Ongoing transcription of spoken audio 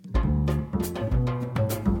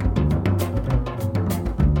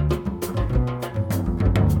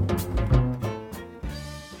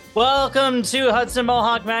Welcome to Hudson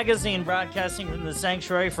Mohawk Magazine, broadcasting from the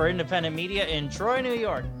Sanctuary for Independent Media in Troy, New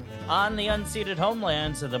York, on the unceded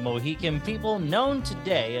homelands of the Mohican people known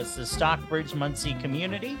today as the Stockbridge-Munsee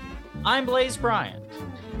community. I'm Blaze Bryant.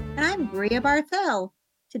 And I'm Bria Barthel.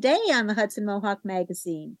 Today on the Hudson Mohawk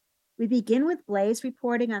Magazine, we begin with Blaze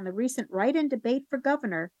reporting on the recent write-in debate for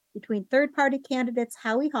governor between third-party candidates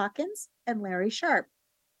Howie Hawkins and Larry Sharpe.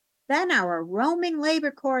 Then our roaming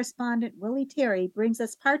labor correspondent Willie Terry brings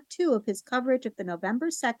us part 2 of his coverage of the November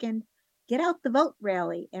 2nd Get Out the Vote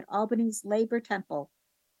rally at Albany's Labor Temple.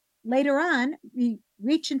 Later on, we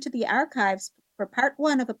reach into the archives for part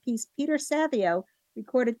 1 of a piece Peter Savio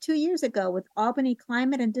recorded 2 years ago with Albany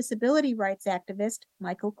climate and disability rights activist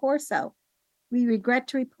Michael Corso. We regret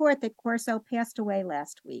to report that Corso passed away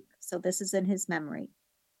last week, so this is in his memory.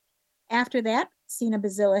 After that, Sina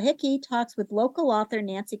Bazilla Hickey talks with local author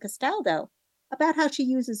Nancy Castaldo about how she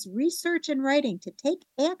uses research and writing to take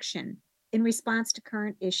action in response to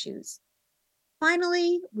current issues.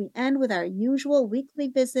 Finally, we end with our usual weekly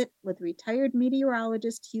visit with retired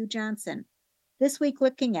meteorologist Hugh Johnson. This week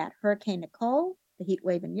looking at Hurricane Nicole, the heat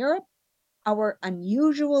wave in Europe, our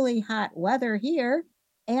unusually hot weather here,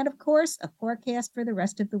 and of course, a forecast for the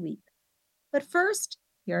rest of the week. But first,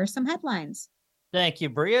 here are some headlines. Thank you,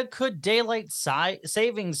 Bria. Could daylight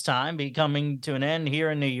savings time be coming to an end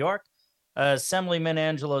here in New York? Assemblyman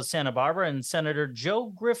Angelo Santa Barbara and Senator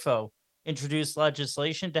Joe Griffo introduced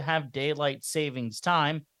legislation to have daylight savings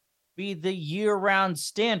time be the year-round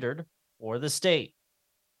standard for the state.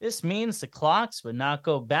 This means the clocks would not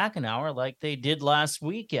go back an hour like they did last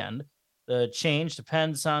weekend. The change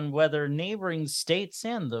depends on whether neighboring states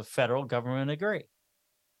and the federal government agree.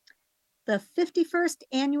 The 51st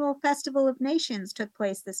Annual Festival of Nations took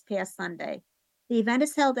place this past Sunday. The event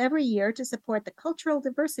is held every year to support the cultural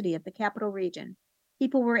diversity of the capital region.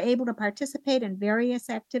 People were able to participate in various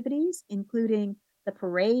activities, including the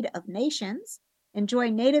Parade of Nations,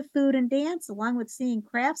 enjoy native food and dance, along with seeing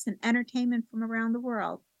crafts and entertainment from around the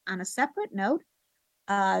world. On a separate note,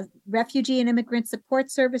 Refugee and Immigrant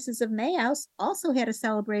Support Services of Mayhouse also had a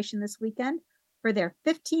celebration this weekend for their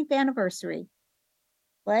 15th anniversary.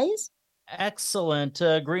 Blaze? Excellent.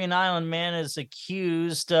 Green Island man is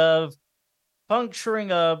accused of puncturing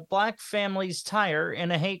a black family's tire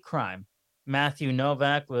in a hate crime. Matthew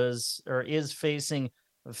Novak is facing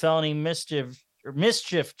a felony mischief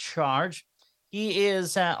charge. He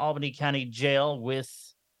is at Albany County Jail with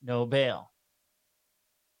no bail.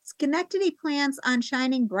 Schenectady plans on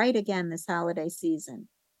shining bright again this holiday season.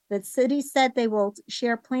 The city said they will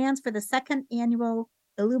share plans for the second annual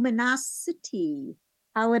Illuminosity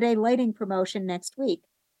holiday lighting promotion next week.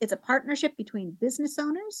 It's a partnership between business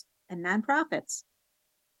owners and nonprofits.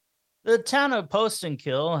 The town of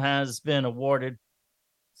Postenkill has been awarded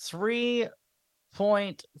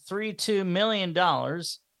 $3.32 million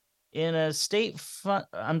in state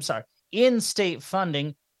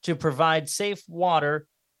funding to provide safe water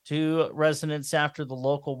to residents after the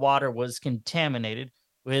local water was contaminated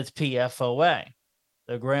with PFOA.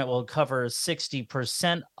 The grant will cover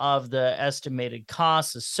 60% of the estimated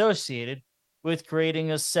costs associated with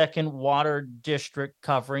creating a second water district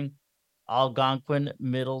covering Algonquin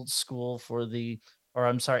Middle School and the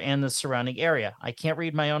surrounding area. I can't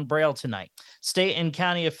read my own braille tonight. State and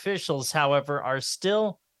county officials, however, are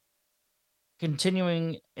still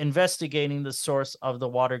continuing investigating the source of the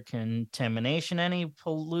water contamination. Any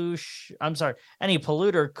polluter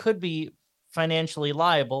could be financially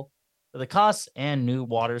liable for the costs and new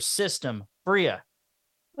water system. Bria.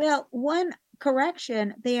 Well, one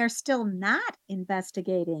correction, they are still not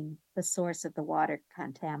investigating the source of the water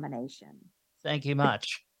contamination. Thank you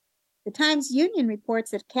much. The Times-Union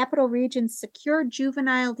reports that Capital Region's secure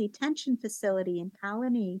juvenile detention facility in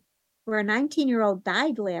Colony, where a 19-year-old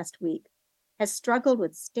died last week, has struggled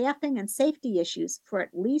with staffing and safety issues for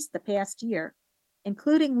at least the past year,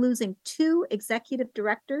 including losing 2 executive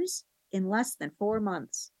directors in less than 4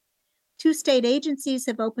 months. 2 state agencies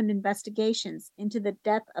have opened investigations into the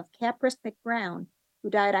death of Caprice McBrown,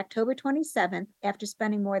 who died October 27th after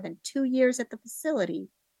spending more than 2 years at the facility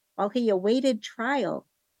while he awaited trial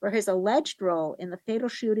for his alleged role in the fatal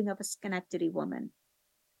shooting of a Schenectady woman.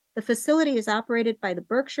 The facility is operated by the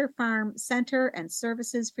Berkshire Farm Center and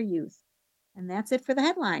Services for Youth. And that's it for the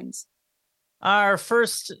headlines. Our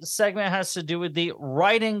first segment has to do with the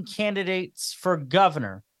write-in candidates for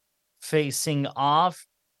governor facing off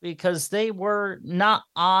because they were not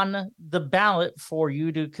on the ballot for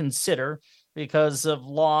you to consider because of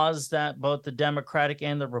laws that both the Democratic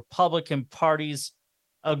and the Republican parties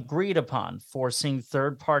agreed upon, forcing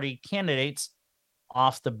third-party candidates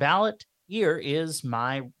off the ballot. Here is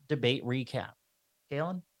my debate recap.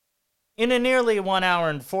 Kalen? In a nearly 1 hour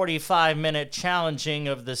and 45-minute challenging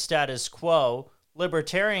of the status quo,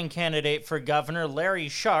 Libertarian candidate for governor Larry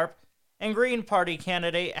Sharpe and Green Party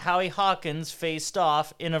candidate Howie Hawkins faced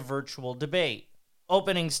off in a virtual debate.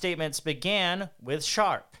 Opening statements began with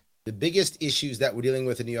Sharpe. The biggest issues that we're dealing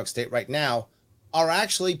with in New York State right now are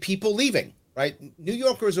actually people leaving, right? New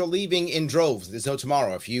Yorkers are leaving in droves. There's no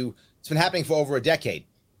tomorrow. It's been happening for over a decade.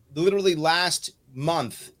 Literally last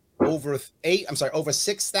month, over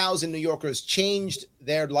 6,000 New Yorkers changed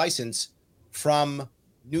their license from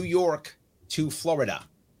New York to Florida.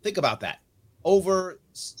 Think about that. Over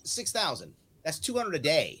 6,000. That's 200 a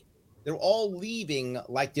day. They're all leaving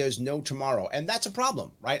like there's no tomorrow. And that's a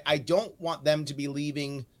problem, right? I don't want them to be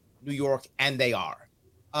leaving New York, and they are.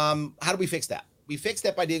 How do we fix that? We fix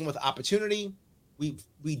that by dealing with opportunity.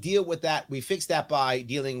 We deal with that. We fix that by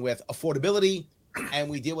dealing with affordability.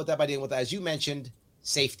 And we deal with that by dealing with, as you mentioned,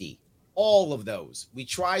 safety. All of those. We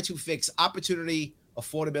try to fix opportunity,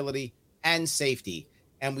 affordability, and safety.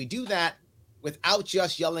 And we do that without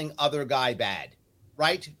just yelling other guy bad,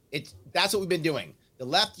 right? That's what we've been doing. The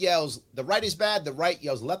left yells the right is bad. The right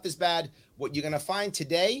yells left is bad. What you're going to find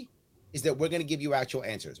today is that we're going to give you actual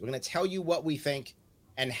answers. We're going to tell you what we think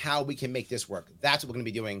and how we can make this work. That's what we're going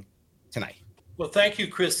to be doing tonight. Well, thank you,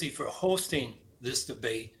 Christy, for hosting this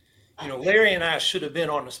debate. Larry and I should have been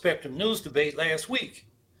on the Spectrum News debate last week.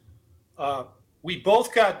 We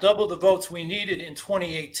both got double the votes we needed in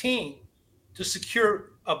 2018 to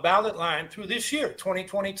secure a ballot line through this year,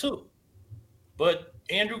 2022. But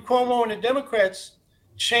Andrew Cuomo and the Democrats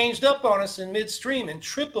changed up on us in midstream and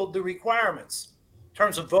tripled the requirements in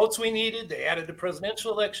terms of votes we needed. They added the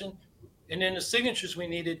presidential election and then the signatures we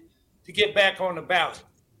needed to get back on the ballot.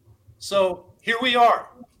 So here we are.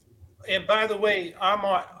 And by the way, I'm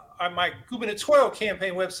on my gubernatorial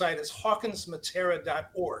campaign website is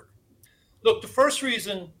hawkinsmatera.org. Look, the first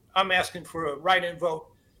reason I'm asking for a write-in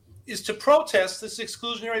vote is to protest this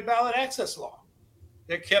exclusionary ballot access law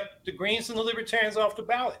that kept the Greens and the Libertarians off the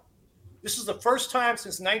ballot. This is the first time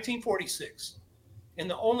since 1946, and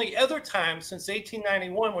the only other time since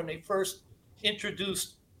 1891 when they first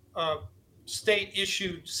introduced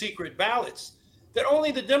state-issued secret ballots, that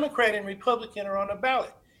only the Democrat and Republican are on the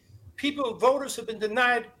ballot. Voters have been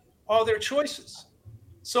denied all their choices.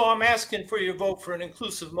 So I'm asking for your vote for an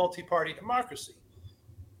inclusive multi-party democracy.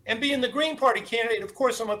 And being the Green Party candidate, of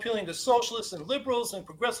course, I'm appealing to socialists and liberals and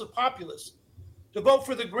progressive populists to vote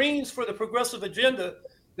for the Greens for the progressive agenda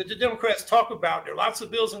that the Democrats talk about. There are lots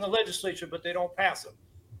of bills in the legislature, but they don't pass them.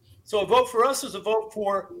 So a vote for us is a vote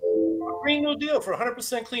for a Green New Deal, for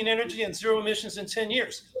 100% clean energy and zero emissions in 10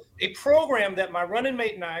 years. A program that my running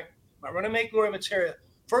mate and I, my running mate Gloria Matera,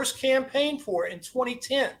 first campaigned for in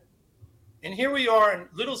 2010. And here we are, and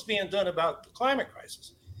little's being done about the climate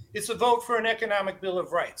crisis. It's a vote for an economic bill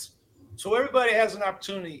of rights. So everybody has an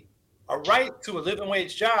opportunity, a right to a living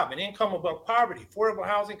wage job, an income above poverty, affordable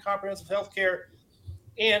housing, comprehensive health care,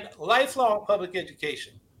 and lifelong public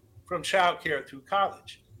education from childcare through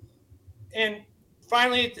college. And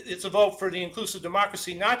finally, it's a vote for the inclusive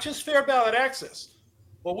democracy, not just fair ballot access,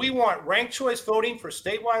 but we want ranked choice voting for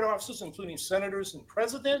statewide offices, including senators and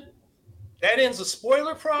president. That ends a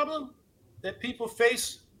spoiler problem that people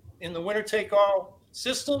face in the winner-take-all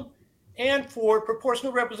system, and for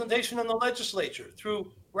proportional representation in the legislature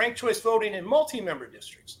through ranked choice voting in multi-member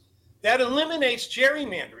districts. That eliminates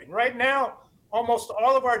gerrymandering. Right now, almost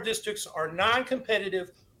all of our districts are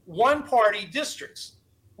non-competitive, one-party districts.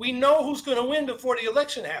 We know who's going to win before the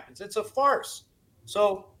election happens. It's a farce.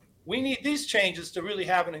 So we need these changes to really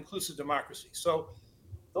have an inclusive democracy. So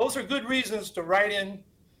those are good reasons to write in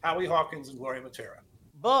Howie Hawkins and Gloria Matera.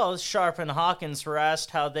 Both Sharpe and Hawkins were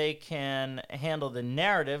asked how they can handle the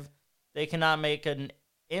narrative they cannot make an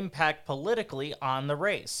impact politically on the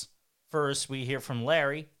race. First, we hear from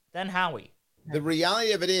Larry, then Howie. The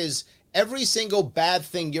reality of it is, every single bad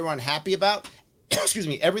thing you're unhappy about,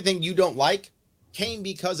 everything you don't like, came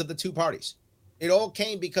because of the two parties. It all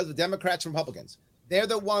came because of Democrats and Republicans. They're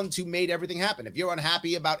the ones who made everything happen. If you're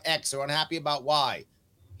unhappy about X or unhappy about Y,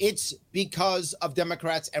 it's because of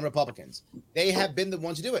Democrats and Republicans. They have been the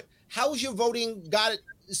ones to do it. How's your voting got it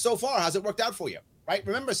so far? How's it worked out for you? Right?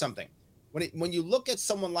 Remember something. When you look at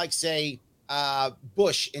someone like, say,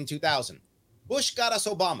 Bush in 2000, Bush got us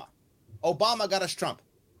Obama. Obama got us Trump.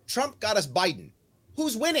 Trump got us Biden.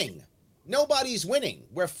 Who's winning? Nobody's winning.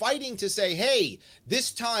 We're fighting to say, hey,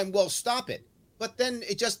 this time we'll stop it. But then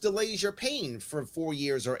it just delays your pain for 4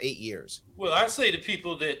 years or 8 years. Well, I say to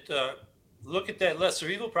people that look at that lesser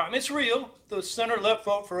evil problem. It's real. The center-left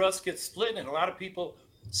vote for us gets split, and a lot of people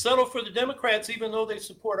settle for the Democrats even though they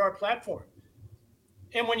support our platform.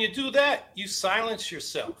 And when you do that, you silence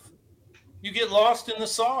yourself. you get lost in the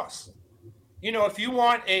sauce. You know, if you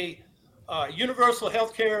want a universal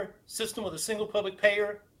health care system with a single public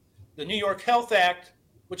payer, the New York Health Act,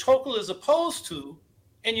 which Hochul is opposed to,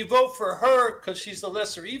 and you vote for her because she's the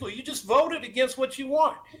lesser evil, you just voted against what you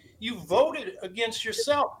want. You voted against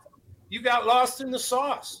yourself. You got lost in the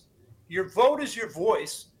sauce. Your vote is your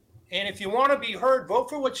voice. And if you want to be heard, vote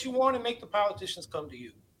for what you want and make the politicians come to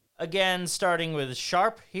you. Again, starting with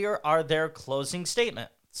Sharp, here are their closing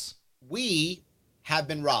statements. We have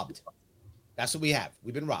been robbed. That's what we have.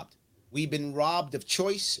 We've been robbed. We've been robbed of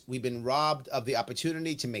choice. We've been robbed of the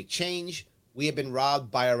opportunity to make change. We have been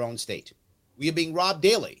robbed by our own state. We are being robbed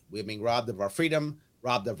daily. We are being robbed of our freedom,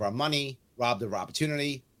 robbed of our money, robbed of our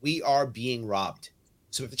opportunity. We are being robbed.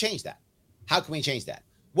 So we have to change that. How can we change that?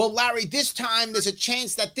 Well, Larry, this time there's a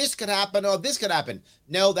chance that this could happen or this could happen.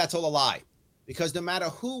 No, that's all a lie. Because no matter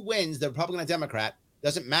who wins, the Republican or Democrat,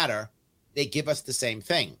 doesn't matter. They give us the same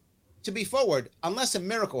thing. To be forward, unless a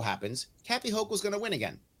miracle happens, Kathy Hochul's going to win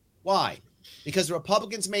again. Why? Because the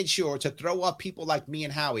Republicans made sure to throw off people like me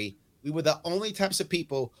and Howie. We were the only types of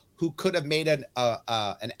people who could have made an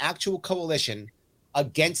actual coalition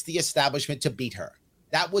against the establishment to beat her.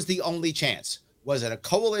 That was the only chance. Was it a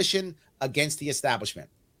coalition against the establishment?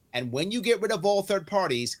 And when you get rid of all third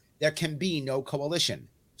parties, there can be no coalition.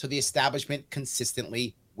 So the establishment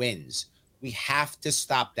consistently wins. We have to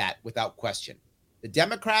stop that without question. The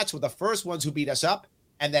Democrats were the first ones who beat us up.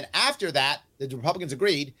 And then after that, the Republicans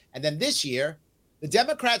agreed. And then this year, the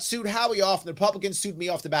Democrats sued Howie off and the Republicans sued me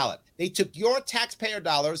off the ballot. They took your taxpayer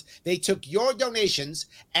dollars, they took your donations,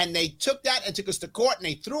 and they took that and took us to court and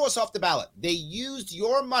they threw us off the ballot. They used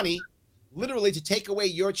your money literally to take away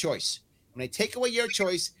your choice. When they take away your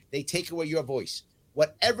choice, they take away your voice.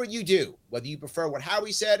 Whatever you do, whether you prefer what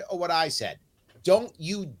Howie said or what I said, don't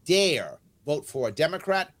you dare vote for a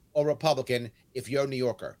Democrat or Republican if you're a New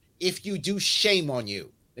Yorker. If you do, shame on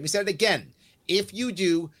you. Let me say it again. If you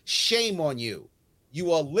do, shame on you.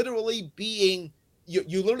 You are literally being,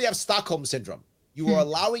 you literally have Stockholm syndrome. You are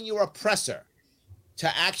allowing your oppressor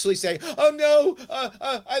to actually say, oh no,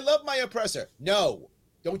 I love my oppressor. No,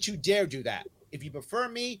 don't you dare do that. If you prefer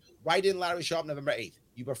me, write in Larry Sharpe November 8th.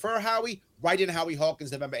 You prefer Howie, write in Howie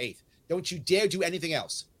Hawkins November 8th. Don't you dare do anything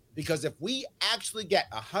else. Because if we actually get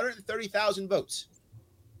 130,000 votes,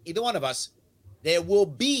 either one of us, there will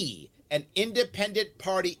be an independent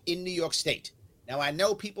party in New York State. Now, I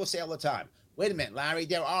know people say all the time, wait a minute, Larry,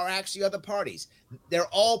 there are actually other parties. They're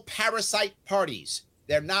all parasite parties.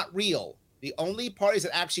 They're not real. The only parties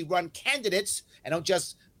that actually run candidates and don't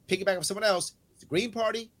just piggyback off someone else is the Green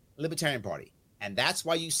Party, the Libertarian Party. And that's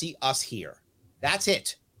why you see us here. That's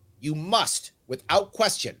it. You must, without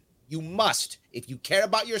question, you must, if you care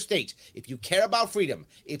about your state, if you care about freedom,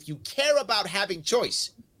 if you care about having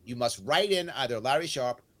choice, you must write in either Larry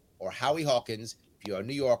Sharpe or Howie Hawkins, if you're a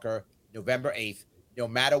New Yorker, November 8th, no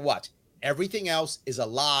matter what. Everything else is a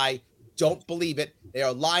lie. Don't believe it. They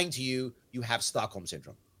are lying to you. You have Stockholm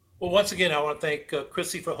syndrome. Well, once again, I want to thank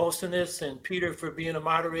Chrissy for hosting this and Peter for being a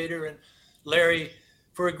moderator and Larry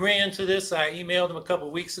for agreeing to this. I emailed him a couple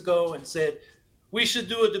of weeks ago and said, we should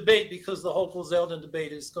do a debate because the Hochul-Zeldin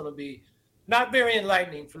debate is going to be not very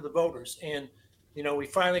enlightening for the voters. And, you know, we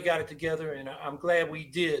finally got it together and I'm glad we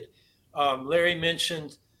did. Larry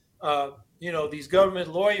mentioned, you know, these government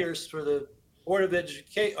lawyers for the Board of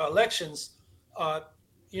Elections,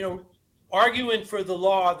 you know, arguing for the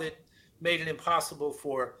law that made it impossible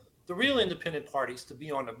for the real independent parties to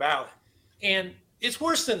be on the ballot. And it's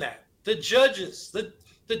worse than that. The judges,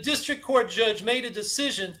 the district court judge made a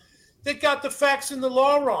decision that got the facts in the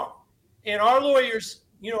law wrong. And our lawyers,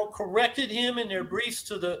 you know, corrected him in their briefs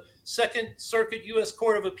to the Second Circuit U.S.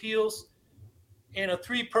 Court of Appeals. And a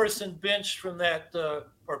 3-person bench from that,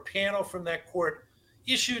 or panel from that court,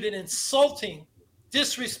 issued an insulting,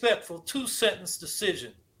 disrespectful 2-sentence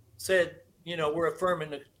decision. Said, you know, we're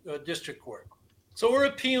affirming the district court. So we're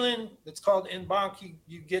appealing. It's called en banc.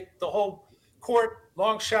 You get the whole court,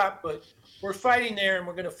 long shot, but we're fighting there and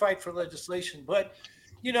we're going to fight for legislation. But,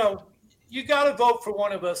 you know, you got to vote for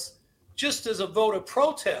one of us just as a vote of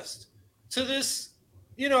protest to this,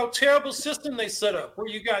 you know, terrible system they set up where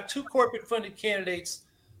you got 2 corporate funded candidates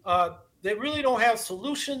that really don't have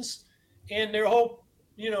solutions, and their whole,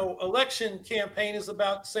 you know, election campaign is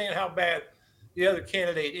about saying how bad the other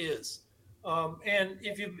candidate is. And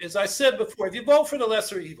if you, as I said before, if you vote for the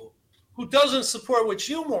lesser evil, who doesn't support what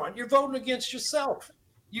you want, you're voting against yourself.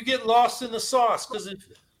 You get lost in the sauce because if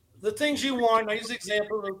the things you want, I use the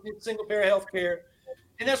example of single payer health care,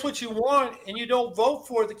 and that's what you want, and you don't vote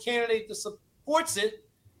for the candidate that supports it,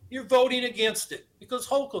 you're voting against it because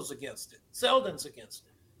Hochul's against it, Zeldin's against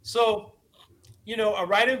it. So You know, a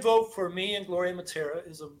write-in vote for me and Gloria Matera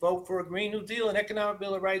is a vote for a Green New Deal and Economic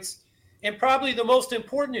Bill of Rights, and probably the most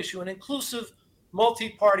important issue, an inclusive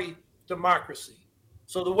multi-party democracy.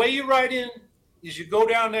 So the way you write in is you go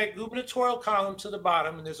down that gubernatorial column to the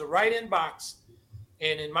bottom, and there's a write-in box.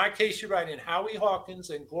 And in my case, you write in Howie Hawkins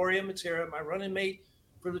and Gloria Matera, my running mate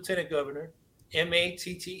for lieutenant governor,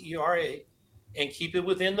 Mattera, and keep it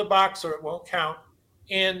within the box or it won't count.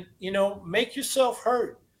 And, you know, make yourself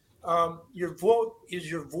heard. Your vote is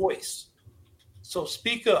your voice. So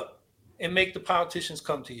speak up and make the politicians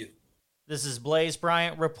come to you. This is Blaze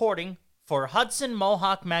Bryant reporting for Hudson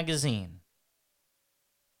Mohawk Magazine.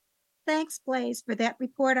 Thanks, Blaze, for that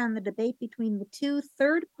report on the debate between the two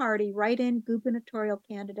third-party write-in gubernatorial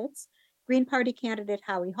candidates, Green Party candidate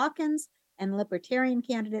Howie Hawkins and Libertarian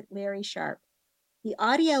candidate Larry Sharpe. The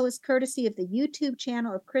audio is courtesy of the YouTube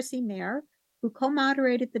channel of Chrissy Mayer, who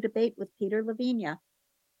co-moderated the debate with Peter Lavinia.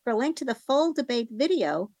 For a link to the full debate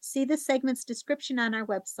video, see the segment's description on our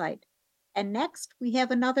website. And next, we have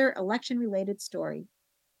another election-related story.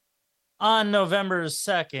 On November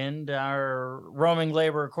 2nd, our roaming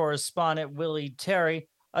labor correspondent Willie Terry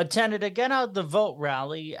attended a Get Out the Vote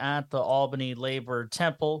rally at the Albany Labor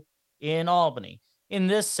Temple in Albany. In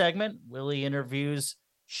this segment, Willie interviews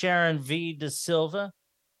Sharon V. De Silva,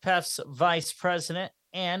 PEF's vice president,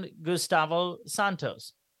 and Gustavo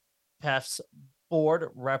Santos, PEF's board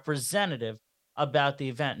representative, about the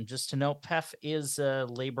event. And just to note, PEF is a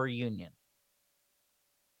labor union.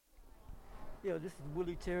 Yeah, this is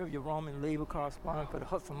Willie Terry, your Roman labor correspondent for the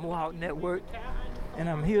Hudson Mohawk Network. And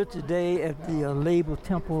I'm here today at the Labor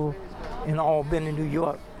Temple in Albany, New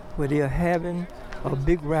York, where they're having a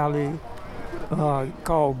big rally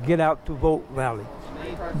called Get Out to Vote rally.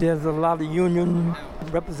 There's a lot of union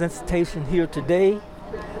representation here today,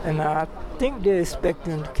 and I think they're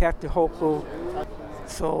expecting Kathy Hochul,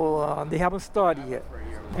 so they haven't started yet.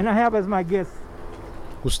 And I have as my guest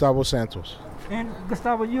Gustavo Santos. And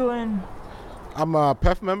Gustavo, you and I'm a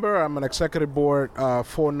PEF member. I'm an executive board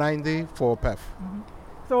 490 for PEF. Mm-hmm.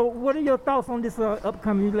 So what are your thoughts on this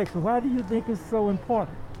upcoming election? Why do you think it's so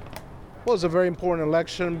important? Well, it's a very important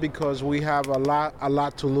election because we have a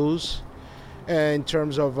lot to lose in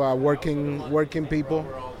terms of working people.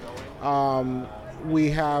 We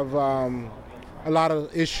have a lot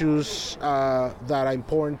of issues that are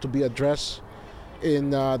important to be addressed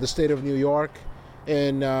in the state of New York.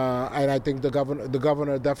 And I think the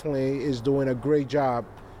governor definitely is doing a great job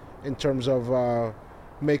in terms of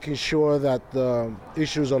making sure that the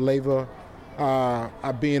issues of labor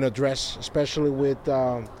are being addressed, especially with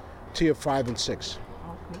Tier 5 and 6.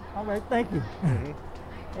 Okay. All right, thank you. Mm-hmm.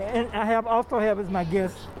 And I also have as my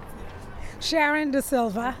guest Sharon De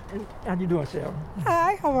Silva. How you doing, Sharon?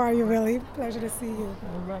 Hi, how are you, Willie? Pleasure to see you.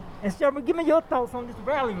 All right. And Sharon, give me your thoughts on this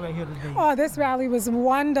rally right here today. Oh, this rally was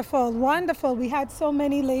wonderful, wonderful. We had so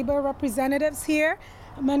many labor representatives here,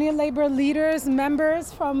 many labor leaders,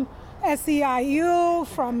 members from SEIU,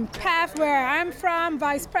 from PEF, where I'm from,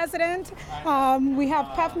 vice president. We have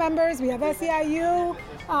PEF members, we have SEIU.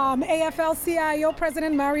 AFL-CIO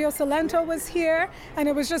President Mario Salento was here, and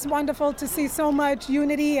it was just wonderful to see so much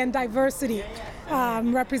unity and diversity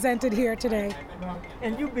represented here today.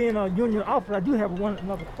 And you being a union officer, I do have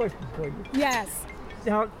another question for you. Yes.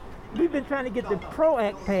 Now, we've been trying to get the PRO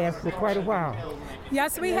Act passed for quite a while.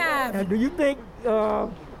 Yes, we have. And do you think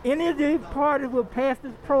any of the parties will pass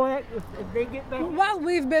this PRO Act if they get back? Well,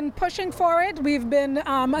 we've been pushing for it. We've been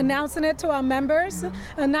announcing it to our members,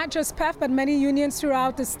 and not just PEF, but many unions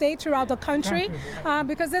throughout the state, throughout the country,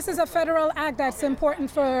 because this is a federal act that's important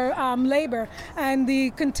for labor and the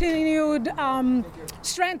continued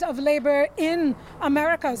strength of labor in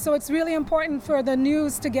America. So it's really important for the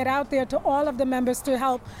news to get out there to all of the members to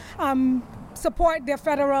help support their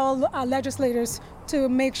federal legislators to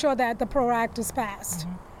make sure that the PRO Act is passed.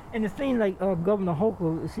 Mm-hmm. And it seems like Governor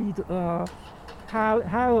Hochul, she's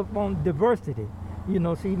high up on diversity. You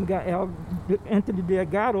know, she even got Anthony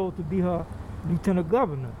Delgado to be her lieutenant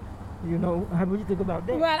governor. You know, how do you think about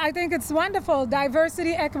that? Well, I think it's wonderful.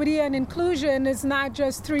 Diversity, equity, and inclusion is not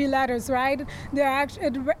just three letters, right?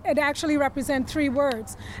 It actually represents three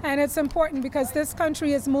words. And it's important because this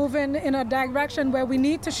country is moving in a direction where we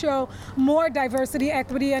need to show more diversity,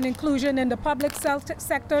 equity, and inclusion in the public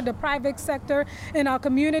sector, the private sector, in our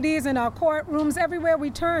communities, in our courtrooms, everywhere we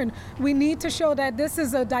turn. We need to show that this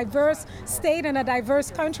is a diverse state and a diverse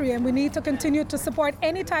country, and we need to continue to support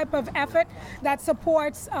any type of effort that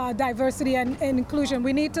supports diversity diversity and inclusion.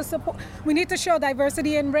 We need to support. We need to show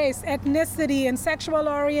diversity in race, ethnicity, and sexual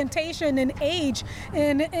orientation, and age,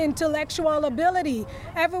 and intellectual ability.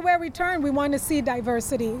 Everywhere we turn, we want to see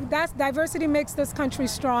diversity. That's diversity makes this country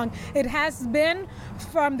strong. It has been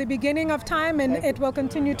from the beginning of time, and it will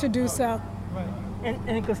continue to do so. Right.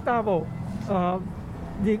 And Gustavo,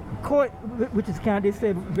 the court, which is kind of, they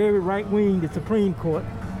said, very right-wing, the Supreme Court,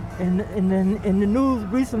 and then in the news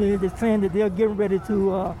recently, they're saying that they're getting ready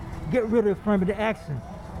to get rid of affirmative action.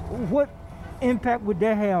 What impact would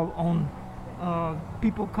that have on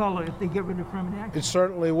people of color if they get rid of affirmative action? It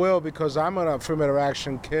certainly will, because I'm an affirmative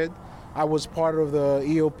action kid. I was part of the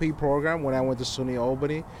EOP program when I went to SUNY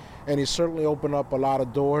Albany, and it certainly opened up a lot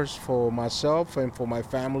of doors for myself and for my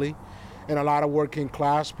family and a lot of working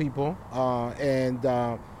class people.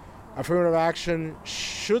 Affirmative action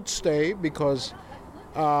should stay because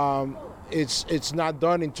it's not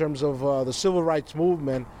done in terms of the civil rights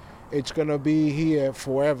movement. It's going to be here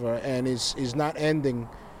forever, and it's not ending,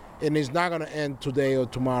 and it's not going to end today or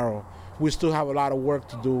tomorrow. We still have a lot of work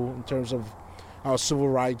to do in terms of our civil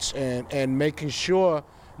rights and making sure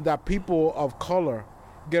that people of color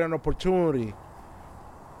get an opportunity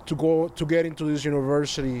to get into this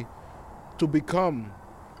university to become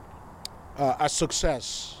a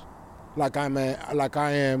success like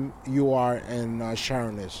I am, you are, and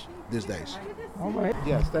Sharon is these days. All right.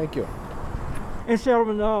 Yes, thank you. And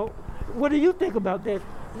Sharon, what do you think about that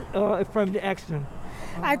affirmative action?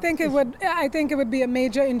 I think it would be a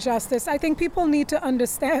major injustice. I think people need to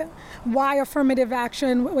understand why affirmative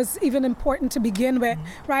action was even important to begin with,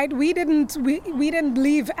 right? We didn't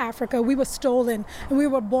leave Africa. We were stolen, and we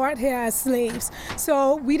were brought here as slaves.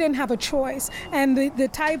 So we didn't have a choice. And the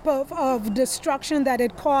type of destruction that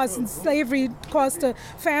it caused, and slavery caused to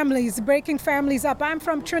families, breaking families up. I'm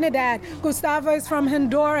from Trinidad. Gustavo is from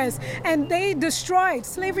Honduras. And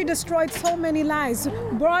slavery destroyed so many lives.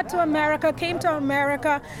 Brought to America, came to America,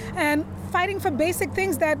 and fighting for basic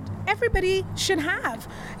things that everybody should have,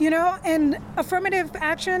 and affirmative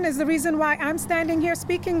action is the reason why I'm standing here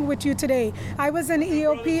speaking with you today. I was an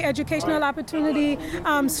EOP, educational opportunity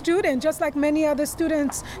student, just like many other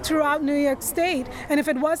students throughout New York State. And if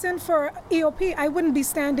it wasn't for EOP, I wouldn't be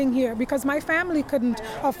standing here because my family couldn't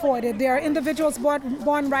afford it. There are individuals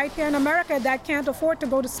born right here in America that can't afford to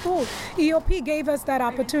go to school. EOP gave us that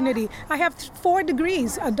opportunity. I have 4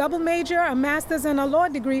 degrees, a double major, a master's, and a law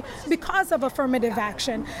degree because of affirmative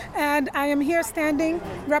action. And I am here standing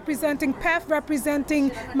representing PEF,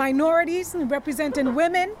 representing minorities, and representing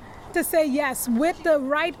women to say yes, with the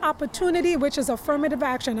right opportunity, which is affirmative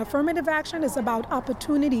action. Affirmative action is about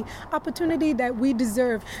opportunity that we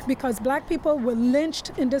deserve, because Black people were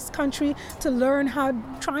lynched in this country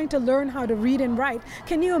trying to learn how to read and write.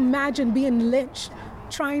 Can you imagine being lynched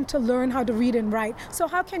trying to learn how to read and write? So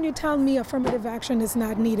how can you tell me affirmative action is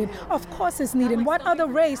not needed? Of course it's needed. What other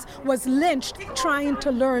race was lynched trying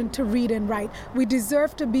to learn to read and write? We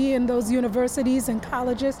deserve to be in those universities and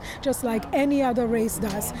colleges just like any other race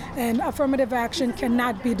does. And affirmative action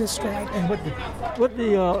cannot be destroyed. And what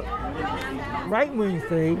the right wing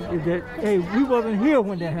say is that, hey, we wasn't here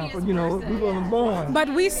when that happened, we wasn't born. But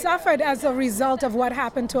we suffered as a result of what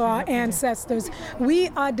happened to our ancestors. We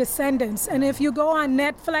are descendants. And if you go on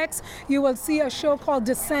Netflix, you will see a show called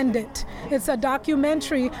Descendant. It's a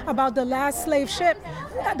documentary about the last slave ship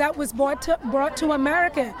that was brought to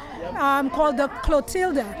America called the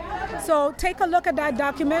Clotilda. So take a look at that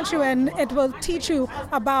documentary and it will teach you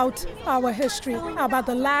about our history, about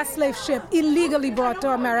the last slave ship illegally brought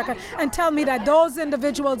to America, and tell me that those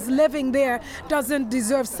individuals living there doesn't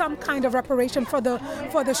deserve some kind of reparation for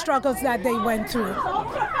the struggles that they went through.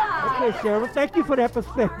 Okay, Sharon, thank you for that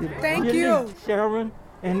perspective. Thank you. Sharon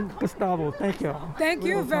and Gustavo, thank you. Thank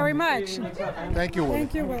you very much. Thank you, Willie.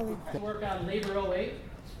 Thank you, Willie. Work on Labor 08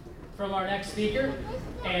 from our next speaker,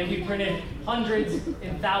 and we printed hundreds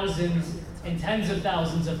and thousands and tens of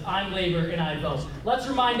thousands of I'm Labor and I vote. Let's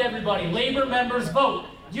remind everybody, Labor members vote,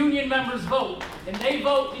 union members vote, and they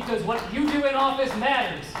vote because what you do in office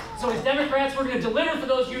matters. So as Democrats, we're going to deliver for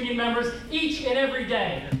those union members each and every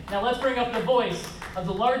day. Now let's bring up the voice of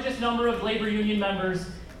the largest number of labor union members,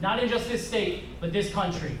 not in just this state, but this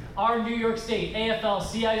country. Our New York State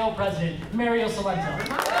AFL-CIO President, Mario Salento.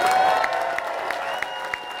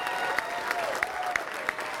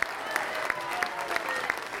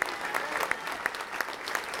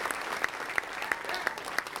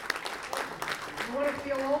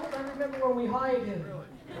 When we hired him.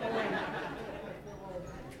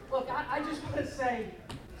 Look, I just want to say,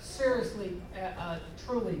 seriously,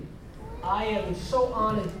 truly, I am so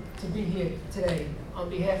honored to be here today on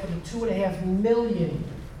behalf of the 2.5 million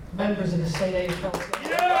members of the state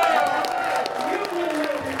AFL.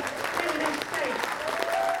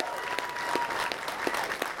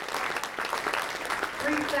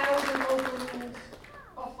 1,000 local unions,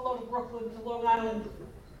 Buffalo to Brooklyn to Long Island,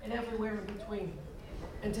 and everywhere in between.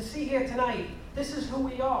 And to see here tonight, this is who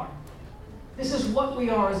we are. This is what we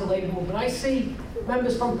are as a labor movement. I see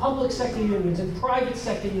members from public sector unions and private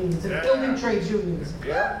sector unions and building trades unions.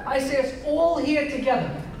 I see us all here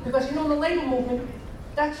together because, you know, in the labor movement,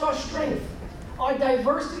 that's our strength. Our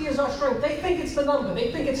diversity is our strength. They think it's the number.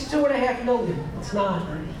 They think it's 2.5 million. It's not.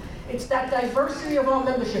 It's that diversity of our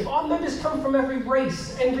membership. Our members come from every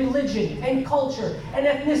race and religion and culture and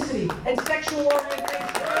ethnicity and sexual orientation.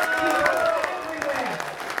 People from everywhere.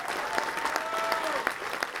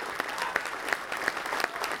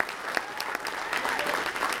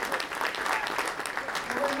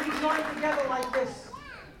 And when we join together like this,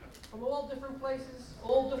 from all different places,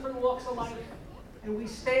 all different walks of life, and we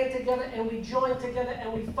stand together, and we join together,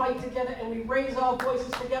 and we fight together, and we raise our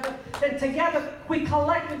voices together, then together, we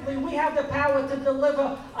collectively, we have the power to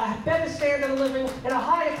deliver a better standard of living and a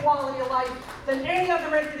higher quality of life than any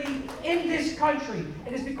other entity in this country.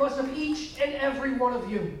 It is because of each and every one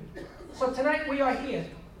of you. So tonight we are here,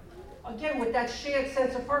 again, with that shared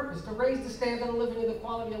sense of purpose, to raise the standard of living and the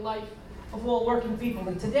quality of life of all working people.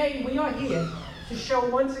 And today we are here to show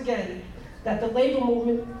once again that the labor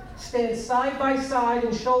movement stands side by side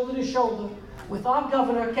and shoulder to shoulder with our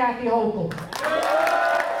governor, Kathy Hochul.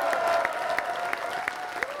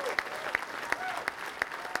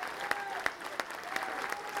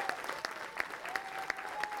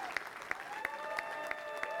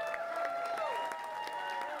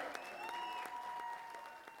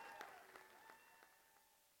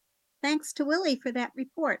 Thanks to Willie for that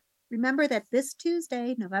report. Remember that this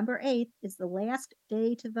Tuesday, November 8th, is the last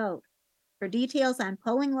day to vote. For details on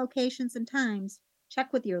polling locations and times,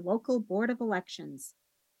 check with your local Board of Elections.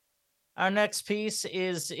 Our next piece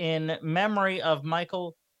is in memory of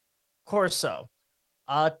Michael Corso,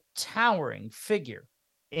 a towering figure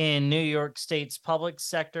in New York State's public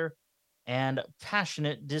sector and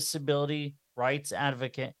passionate disability rights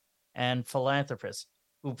advocate and philanthropist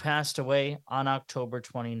who passed away on October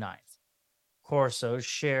 29th. Corso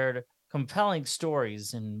shared compelling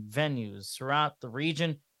stories in venues throughout the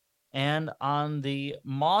region and on the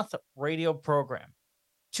Moth radio program.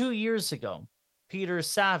 2 years ago, Peter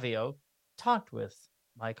Savio talked with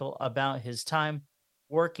Michael about his time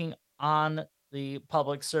working on the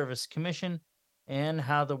Public Service Commission and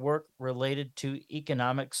how the work related to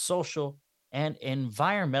economic, social, and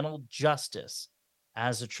environmental justice.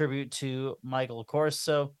 As a tribute to Michael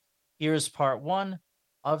Corso, here's part 1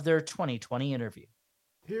 of their 2020 interview.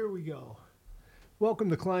 Here we go. Welcome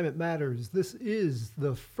to Climate Matters. This is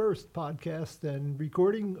the first podcast and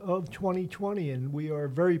recording of 2020, and we are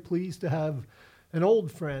very pleased to have an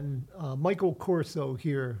old friend, Michael Corso,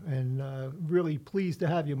 here, and really pleased to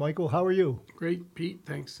have you, Michael. How are you? Great, Pete.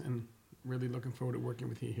 Thanks, and really looking forward to working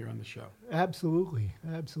with you here on the show. Absolutely,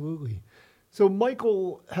 absolutely. So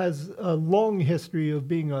Michael has a long history of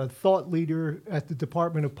being a thought leader at the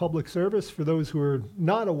Department of Public Service. For those who are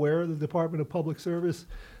not aware, the Department of Public Service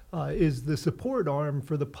is the support arm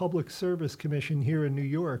for the Public Service Commission here in New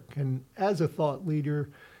York. And as a thought leader,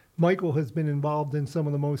 Michael has been involved in some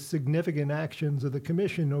of the most significant actions of the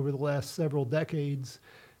commission over the last several decades.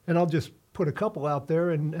 And I'll just put a couple out there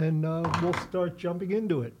and we'll start jumping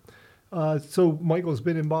into it. So Michael's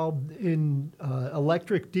been involved in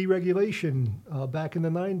electric deregulation back in the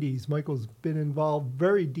 90s. Michael's been involved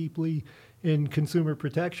very deeply in consumer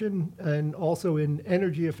protection and also in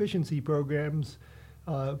energy efficiency programs,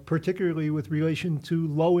 particularly with relation to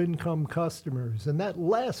low-income customers. And that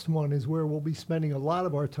last one is where we'll be spending a lot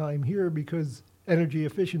of our time here because energy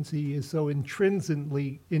efficiency is so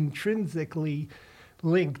intrinsically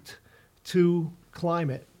linked to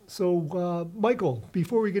climate. So, Michael,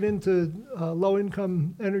 before we get into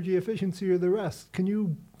low-income energy efficiency or the rest, can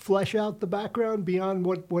you flesh out the background beyond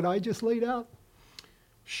what I just laid out?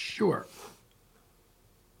 Sure.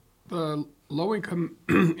 The Low-Income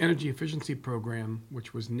Energy Efficiency Program,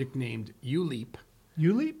 which was nicknamed ULEAP.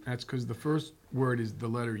 ULEAP? That's because the first word is the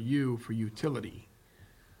letter U for utility.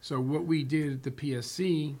 So what we did at the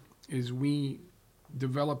PSC is we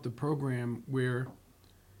developed a program where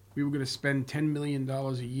we were going to spend $10 million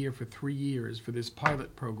a year for 3 years for this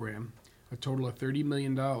pilot program, a total of $30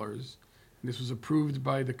 million. And this was approved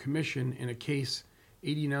by the commission in a case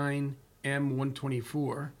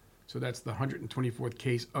 89M124. So that's the 124th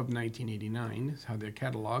case of 1989, is how they're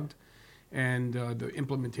cataloged. And the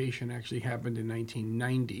implementation actually happened in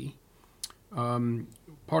 1990.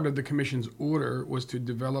 Part of the commission's order was to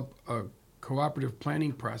develop a cooperative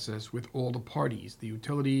planning process with all the parties, the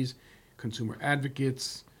utilities, consumer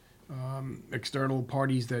advocates, external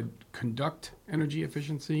parties that conduct energy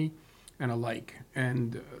efficiency, and alike.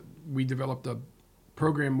 And we developed a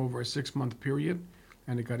program over a 6-month period,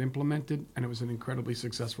 and it got implemented, and it was an incredibly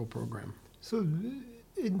successful program. So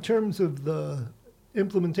in terms of the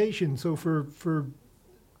implementation, so for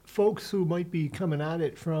folks who might be coming at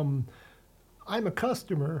it from, I'm a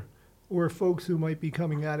customer, or folks who might be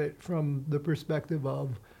coming at it from the perspective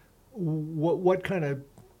of what kind of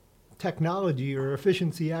technology or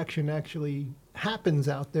efficiency action actually happens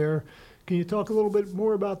out there, can you talk a little bit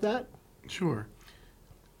more about that? Sure.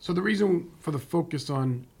 So the reason for the focus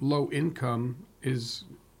on low income is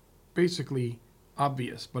basically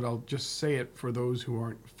obvious, but I'll just say it for those who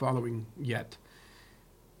aren't following yet.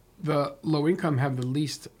 The low income have the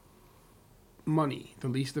least money, the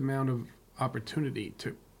least amount of opportunity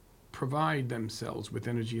to provide themselves with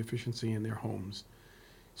energy efficiency in their homes.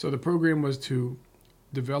 So the program was to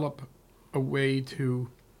develop a way to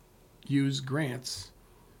use grants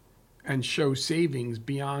and show savings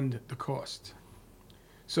beyond the cost.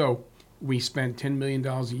 So we spent $10 million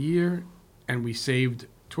a year and we saved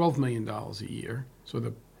 $12 million a year. So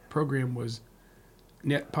the program was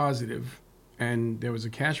net positive, and there was a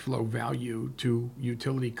cash flow value to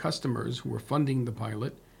utility customers who were funding the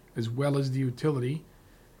pilot, as well as the utility,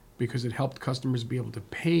 because it helped customers be able to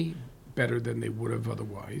pay better than they would have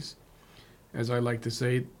otherwise. As I like to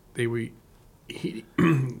say, they were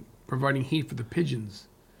providing heat for the pigeons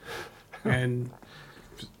and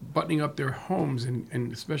buttoning up their homes,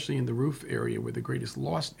 and especially in the roof area where the greatest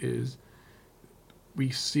loss is. We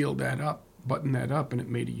sealed that up, buttoned that up, and it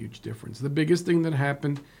made a huge difference. The biggest thing that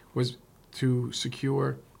happened was to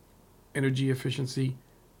secure energy efficiency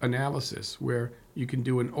analysis, where you can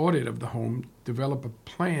do an audit of the home, develop a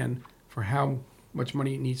plan for how much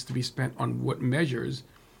money needs to be spent on what measures,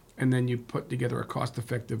 and then you put together a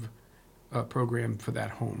cost-effective program for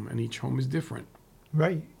that home, and each home is different.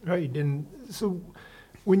 Right. And so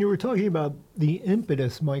when you were talking about the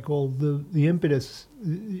impetus, Michael, the impetus,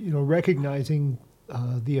 recognizing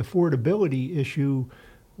the affordability issue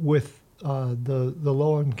with the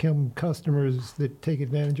low-income customers that take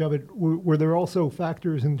advantage of it, were there also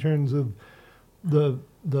factors in terms of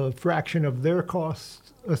the fraction of their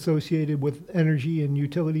costs associated with energy and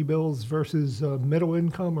utility bills versus a middle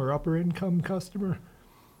income or upper income customer?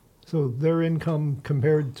 So their income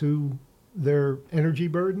compared to their energy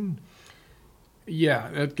burden? Yeah,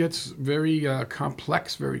 it gets very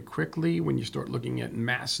complex very quickly when you start looking at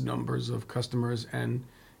mass numbers of customers and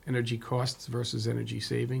energy costs versus energy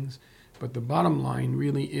savings. But the bottom line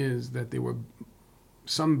really is that there were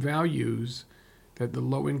some values that the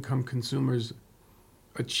low-income consumers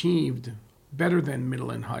achieved better than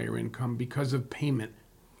middle and higher income because of payment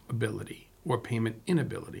ability or payment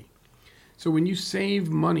inability. So when you save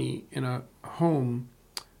money in a home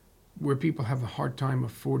where people have a hard time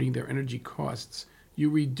affording their energy costs, you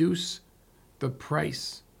reduce the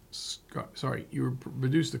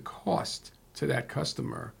reduce the cost to that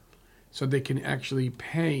customer so they can actually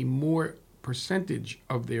pay more percentage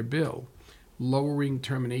of their bill, lowering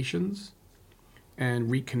terminations and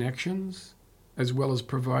reconnections, as well as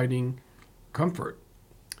providing comfort.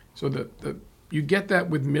 So you get that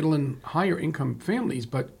with middle and higher income families,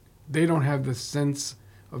 but they don't have the sense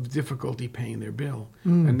of difficulty paying their bill.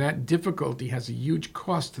 And that difficulty has a huge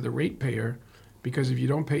cost to the ratepayer, because if you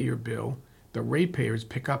don't pay your bill, the ratepayers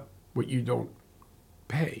pick up what you don't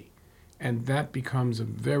pay. And that becomes a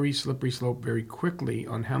very slippery slope very quickly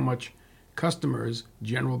on how much customers,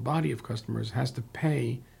 general body of customers, has to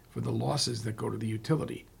pay for the losses that go to the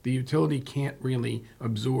utility. The utility can't really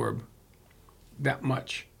absorb that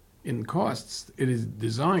much in costs. It is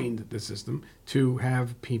designed, the system, to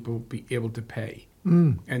have people be able to pay.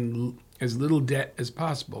 And as little debt as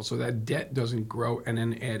possible, so that debt doesn't grow and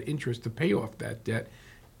then add interest to pay off that debt,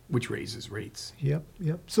 which raises rates. Yep.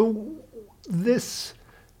 So this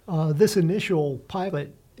initial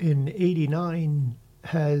pilot in '89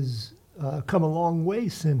 has come a long way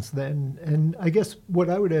since then. And I guess what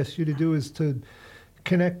I would ask you to do is to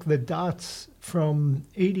connect the dots from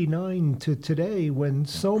 '89 to today, when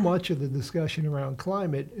so much of the discussion around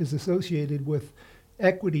climate is associated with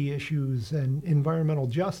equity issues and environmental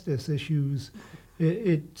justice issues.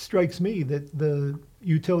 It strikes me that the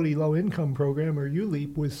Utility Low Income Program, or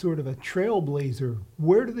ULEAP, was sort of a trailblazer.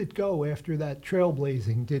 Where did it go after that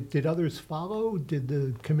trailblazing? Did others follow? Did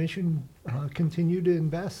the commission continue to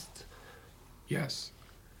invest? Yes.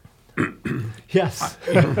 Yes.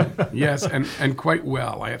 Yes, and quite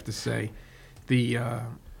well, I have to say. The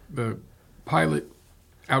pilot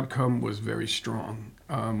outcome was very strong,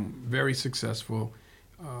 very successful.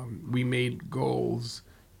 We made goals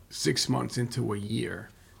 6 months into a year.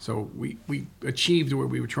 So we achieved where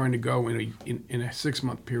we were trying to go in a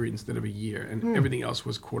 6-month period instead of a year, and everything else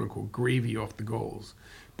was quote unquote gravy off the goals.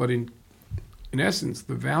 But in essence,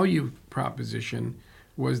 the value proposition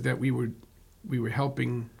was that we were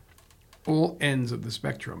helping all ends of the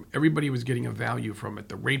spectrum. Everybody was getting a value from it.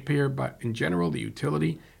 The ratepayer, but in general, the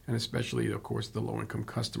utility, and especially, of course, the low-income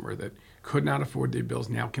customer that could not afford their bills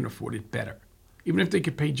now can afford it better. Even if they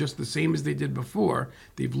could pay just the same as they did before,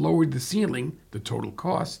 they've lowered the ceiling, the total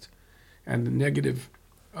cost, and the negative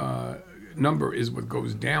number is what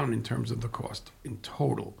goes down in terms of the cost in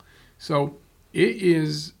total. So it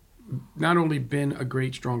is not only been a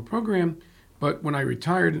great, strong program, but when I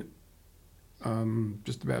retired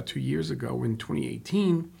just about 2 years ago in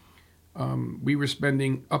 2018, we were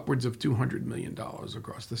spending upwards of $200 million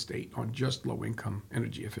across the state on just low-income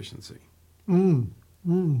energy efficiency.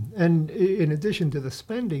 And in addition to the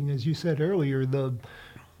spending, as you said earlier, the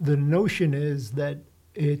notion is that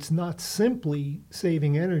it's not simply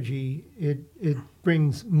saving energy; it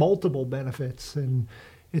brings multiple benefits, and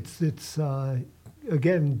it's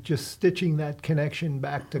again just stitching that connection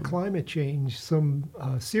back to climate change. Some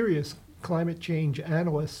serious climate change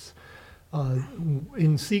analysts,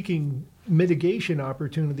 in seeking mitigation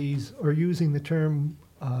opportunities, are using the term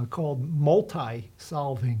called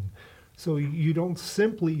multi-solving. So you don't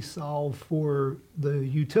simply solve for the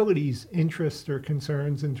utilities' interests or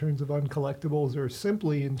concerns in terms of uncollectibles or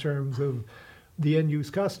simply in terms of the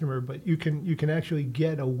end-use customer, but you can actually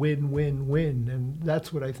get a win-win-win, and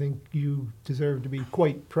that's what I think you deserve to be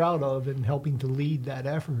quite proud of in helping to lead that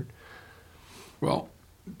effort. Well,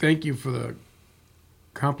 thank you for the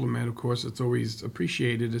compliment. Of course, it's always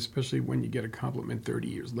appreciated, especially when you get a compliment 30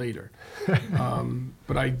 years later.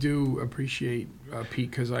 But I do appreciate,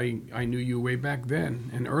 Pete, because I knew you way back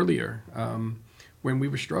then and earlier when we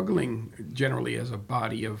were struggling generally as a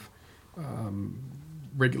body of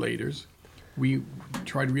regulators. We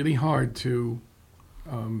tried really hard to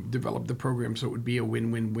develop the program so it would be a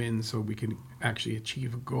win-win-win, so we could actually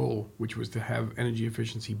achieve a goal, which was to have energy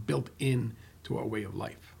efficiency built in to our way of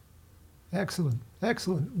life. Excellent,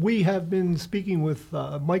 excellent. We have been speaking with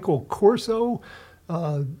Michael Corso,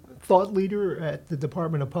 thought leader at the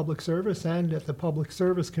Department of Public Service and at the Public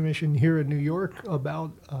Service Commission here in New York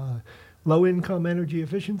about low-income energy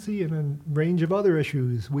efficiency and a range of other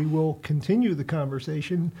issues. We will continue the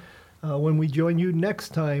conversation when we join you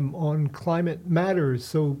next time on Climate Matters.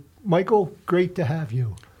 So, Michael, great to have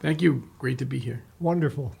you. Thank you. Great to be here.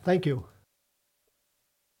 Wonderful. Thank you.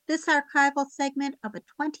 This archival segment of a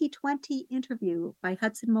 2020 interview by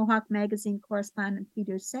Hudson Mohawk Magazine correspondent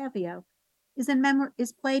Peter Savio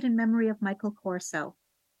is played in memory of Michael Corso.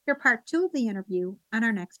 Hear part 2 of the interview on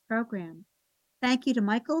our next program. Thank you to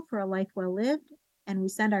Michael for a life well lived, and we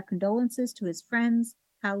send our condolences to his friends,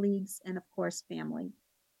 colleagues, and of course, family.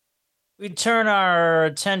 We turn our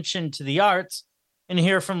attention to the arts and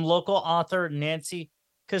hear from local author Nancy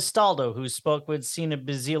Castaldo, who spoke with Sina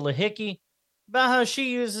Bazila Hickey about how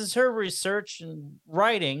she uses her research and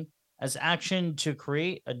writing as action to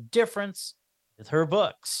create a difference with her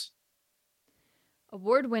books.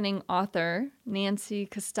 Award-winning author Nancy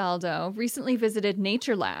Castaldo recently visited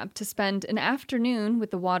Nature Lab to spend an afternoon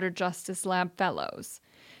with the Water Justice Lab Fellows.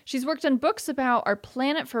 She's worked on books about our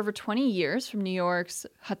planet for over 20 years from New York's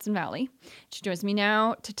Hudson Valley. She joins me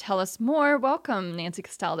now to tell us more. Welcome, Nancy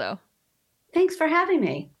Castaldo. Thanks for having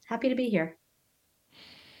me. Happy to be here.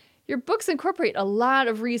 Your books incorporate a lot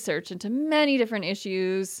of research into many different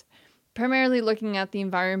issues, primarily looking at the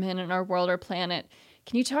environment and our world, our planet.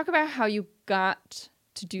 Can you talk about how you got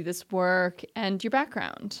to do this work and your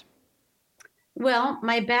background? Well,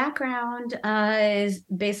 my background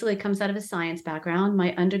basically comes out of a science background.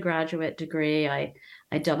 My undergraduate degree, I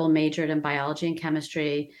double majored in biology and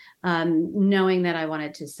chemistry, knowing that I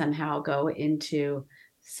wanted to somehow go into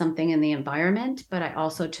something in the environment, but I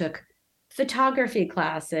also took photography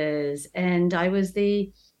classes, and I was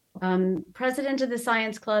the president of the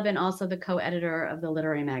science club and also the co-editor of the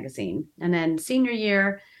literary magazine. And then senior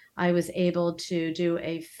year, I was able to do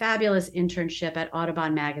a fabulous internship at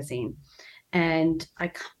Audubon magazine. And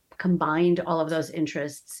I combined all of those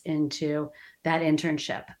interests into that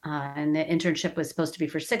internship. And the internship was supposed to be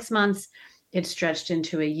for 6 months. It stretched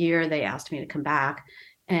into a year. They asked me to come back.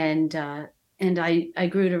 And I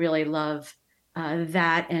grew to really love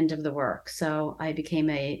that end of the work. So I became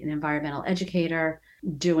an environmental educator,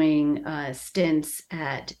 doing stints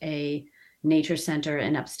at a nature center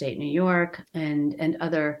in upstate New York and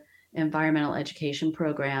other environmental education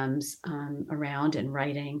programs around and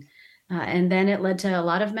writing. And then it led to a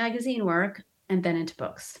lot of magazine work and then into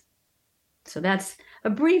books. So that's a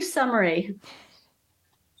brief summary.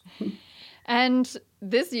 And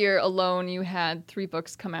this year alone, you had 3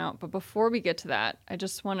 books come out. But before we get to that, I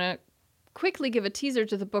just want to quickly give a teaser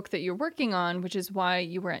to the book that you're working on, which is why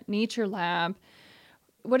you were at Nature Lab.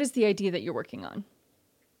 What is the idea that you're working on?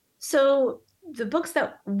 So the books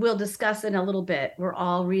that we'll discuss in a little bit were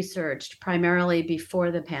all researched primarily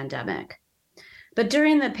before the pandemic. But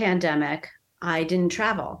during the pandemic, I didn't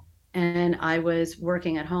travel and I was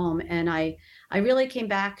working at home. And I really came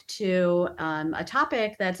back to a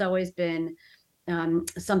topic that's always been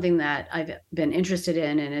something that I've been interested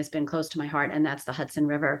in and has been close to my heart, and that's the Hudson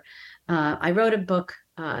River. I wrote a book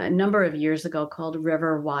a number of years ago called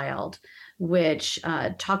River Wild, which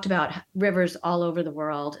talked about rivers all over the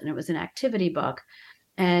world, and it was an activity book.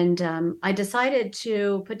 And I decided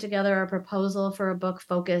to put together a proposal for a book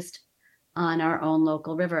focused on our own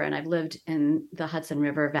local river. And I've lived in the Hudson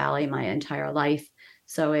River Valley my entire life,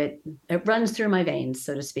 so it runs through my veins,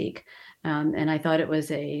 so to speak. And I thought it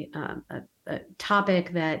was a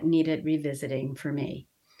topic that needed revisiting for me.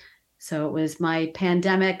 So it was my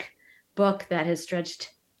pandemic book that has stretched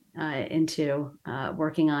into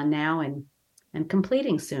working on now and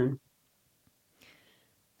completing soon.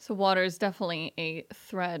 So water is definitely a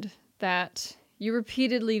thread that you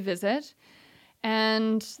repeatedly visit.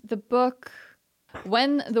 And the book,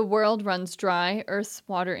 When the World Runs Dry, Earth's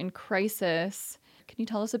Water in Crisis. Can you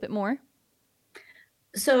tell us a bit more?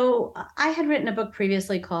 So I had written a book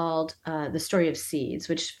previously called The Story of Seeds,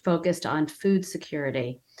 which focused on food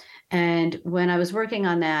security. And when I was working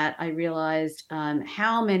on that, I realized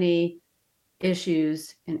how many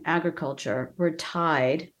issues in agriculture were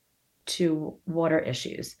tied to water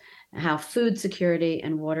issues, how food security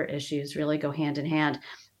and water issues really go hand in hand.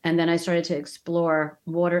 And then I started to explore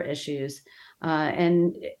water issues.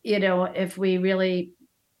 And, you know, if we really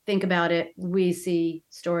think about it, we see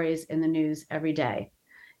stories in the news every day.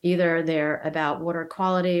 Either they're about water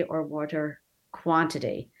quality or water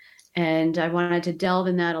quantity. And I wanted to delve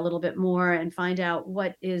in that a little bit more and find out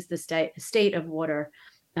what is the state of water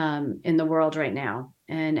in the world right now,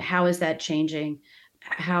 and how is that changing?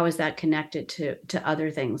 How is that connected to other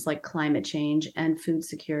things like climate change and food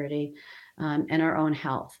security and our own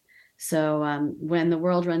health? So When the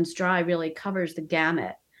World Runs Dry really covers the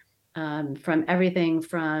gamut from everything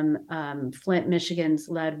from Flint, Michigan's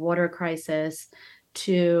lead water crisis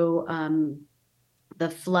to the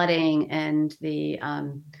flooding and the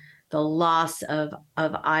loss of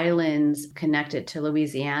islands connected to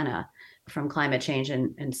Louisiana from climate change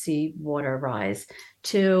and sea water rise,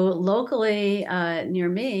 to locally near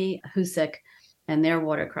me, Hoosick and their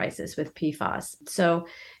water crisis with PFAS. So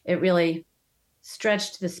it really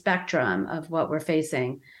stretched the spectrum of what we're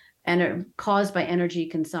facing, and it caused by energy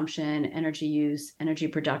consumption, energy use, energy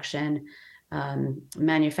production,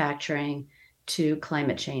 manufacturing, to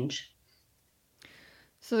climate change.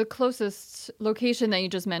 So the closest location that you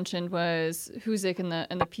just mentioned was Hoosick and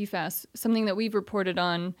the PFAS, something that we've reported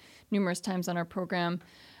on numerous times on our program.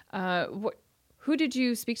 Who did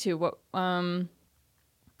you speak to?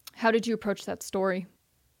 How did you approach that story?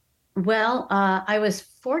 Well, I was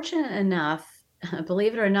fortunate enough,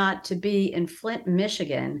 believe it or not, to be in Flint,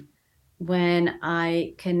 Michigan when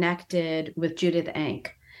I connected with Judith Enck.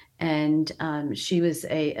 And she was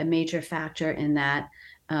a major factor in that.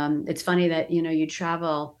 It's funny that, you know, you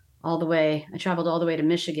travel all the way. I traveled all the way to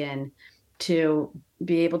Michigan to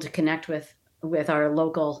be able to connect with our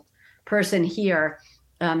local person here.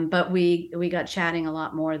 But we got chatting a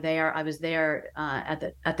lot more there. I was there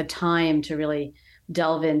at the time to really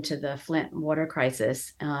delve into the Flint water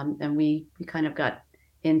crisis. And we kind of got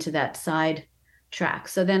into that side track.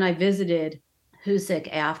 So then I visited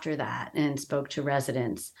Hoosick after that and spoke to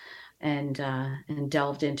residents and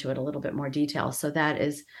delved into it a little bit more detail. So that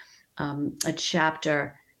is a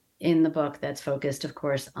chapter in the book that's focused, of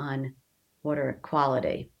course, on water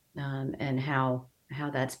quality and how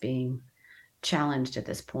that's being challenged at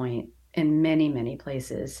this point in many, many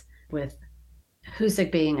places, with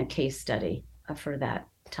Hoosick being a case study for that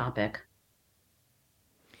topic.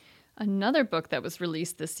 Another book that was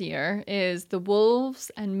released this year is The Wolves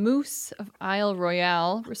and Moose of Isle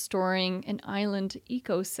Royale, Restoring an Island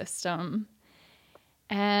Ecosystem.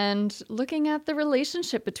 And looking at the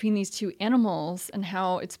relationship between these two animals and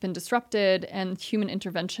how it's been disrupted and human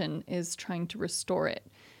intervention is trying to restore it.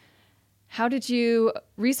 How did you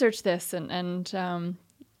research this and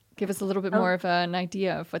give us a little bit more of an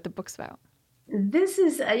idea of what the book's about? This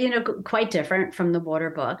is, quite different from the water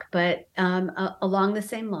book, but along the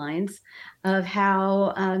same lines of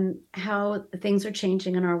how things are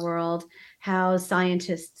changing in our world, how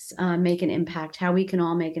scientists make an impact, how we can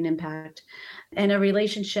all make an impact, and a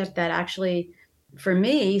relationship that actually for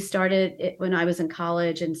me started when I was in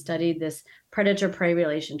college and studied this predator-prey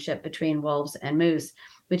relationship between wolves and moose,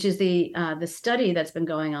 which is the study that's been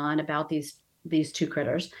going on about these two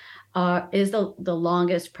critters, is the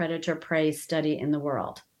longest predator-prey study in the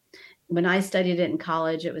world. When I studied it in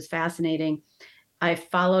college, it was fascinating. I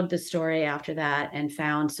followed the story after that and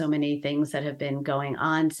found so many things that have been going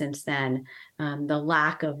on since then. The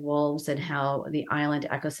lack of wolves and how the island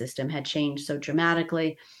ecosystem had changed so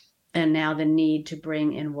dramatically, and now the need to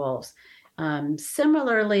bring in wolves.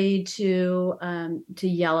 Similarly to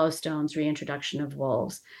Yellowstone's reintroduction of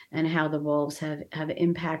wolves and how the wolves have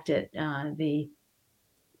impacted the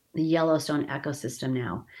Yellowstone ecosystem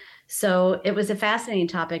now. So it was a fascinating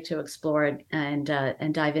topic to explore and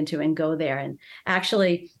dive into and go there and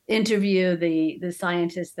actually interview the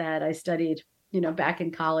scientists that I studied, back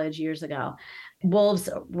in college years ago. Wolves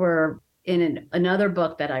were in another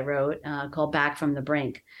book that I wrote called Back from the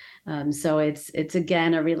Brink. So it's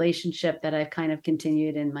again a relationship that I've kind of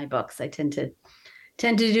continued in my books. I tend to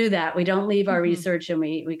do that. We don't leave our research, and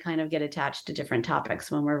we kind of get attached to different topics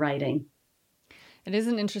when we're writing. It is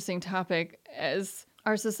an interesting topic. As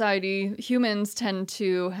our society, humans tend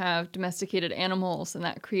to have domesticated animals, and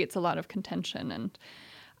that creates a lot of contention. And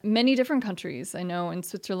many different countries, I know in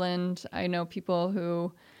Switzerland, I know people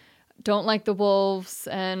who don't like the wolves,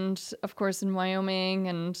 and of course in Wyoming,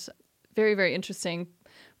 and very, very interesting.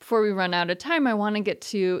 Before we run out of time, I want to get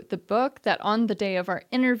to the book that on the day of our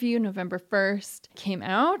interview, November 1st, came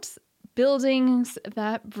out, Buildings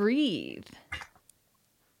That Breathe.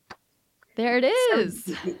 There it is.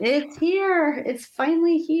 So it's here. It's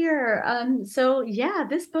finally here. So yeah,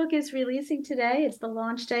 this book is releasing today. It's the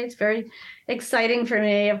launch day. It's very exciting for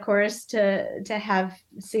me, of course, to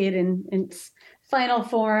see it in its final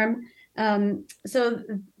form. So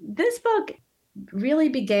this book really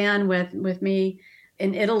began with me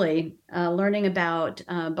in Italy, learning about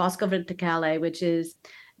Bosco Verticale, which is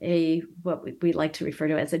what we like to refer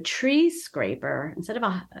to as a tree scraper instead of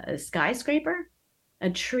a skyscraper. A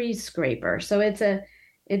tree scraper. So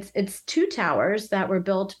it's two towers that were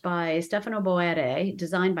built by Stefano Boere,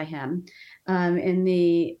 designed by him, in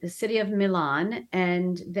the city of Milan,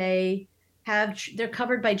 and they're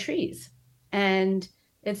covered by trees. And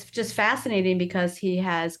it's just fascinating because he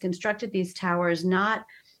has constructed these towers not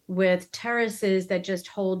with terraces that just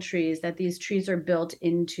hold trees, that these trees are built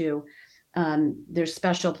into their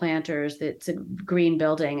special planters. It's a green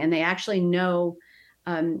building, and they actually know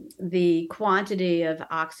the quantity of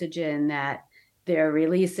oxygen that they're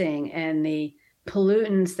releasing and the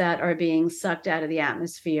pollutants that are being sucked out of the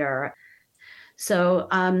atmosphere. So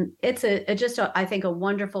it's I think a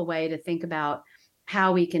wonderful way to think about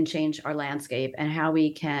how we can change our landscape and how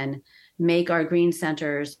we can make our green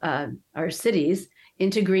centers, our cities,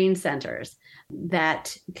 into green centers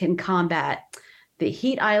that can combat the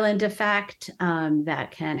heat island effect, that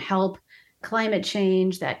can help climate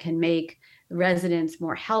change, that can make residents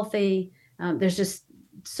more healthy. There's just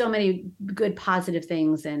so many good positive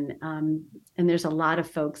things, and there's a lot of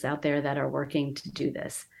folks out there that are working to do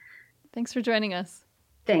this. Thanks for joining us.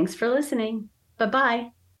 Thanks for listening.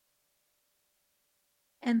 Bye-bye.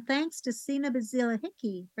 And thanks to Sina Bazila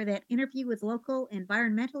Hickey for that interview with local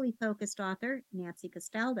environmentally focused author Nancy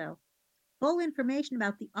Castaldo. Full information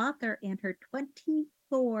about the author and her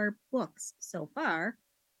 24 books so far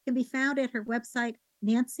can be found at her website,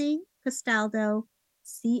 Nancy Castaldo,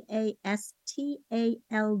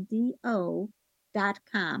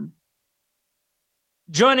 CASTALDO.com.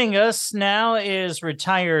 Joining us now is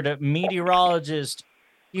retired meteorologist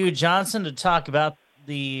Hugh Johnson to talk about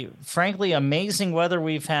the frankly amazing weather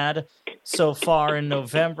we've had so far in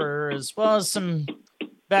November, as well as some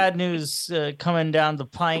bad news coming down the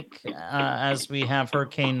pike as we have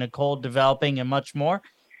Hurricane Nicole developing and much more.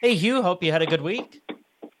 Hey, Hugh, hope you had a good week.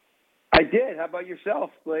 I did. How about yourself,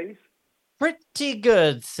 Blaze? Pretty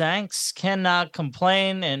good, thanks. Cannot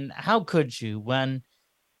complain. And how could you when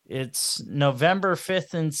it's November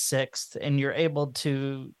 5th and 6th and you're able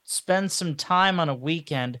to spend some time on a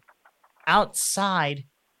weekend outside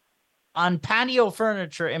on patio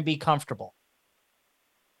furniture and be comfortable?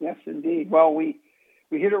 Yes, indeed. Well, we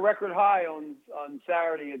hit a record high on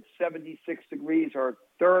Saturday at 76 degrees, our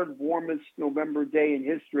third warmest November day in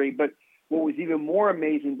history. But what was even more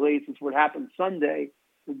amazing, Blaze, is what happened Sunday.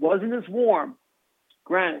 It wasn't as warm,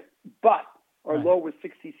 granted, but our low was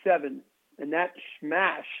 67, and that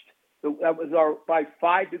smashed. That was by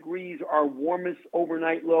 5 degrees, our warmest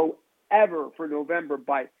overnight low ever for November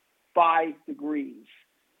by 5 degrees.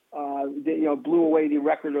 Blew away the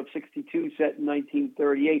record of 62 set in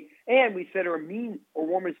 1938, and we set our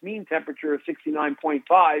warmest mean temperature of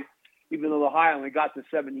 69.5, even though the high only got to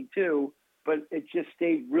 72. but it just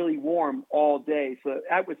stayed really warm all day. So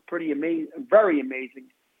that was pretty amazing, very amazing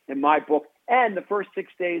in my book. And the first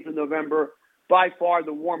 6 days of November, by far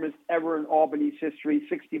the warmest ever in Albany's history,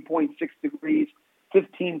 60.6 degrees,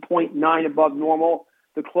 15.9 above normal.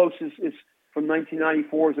 The closest is from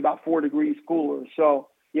 1994 is about 4 degrees cooler. So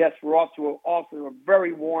yes, we're off to a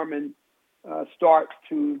very warm and start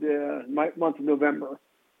to the month of November.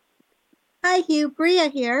 Hi, Hugh. Bria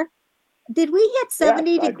here. Did we hit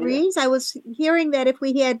 70 Yes, degrees? I was hearing that if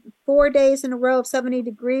we had 4 days in a row of 70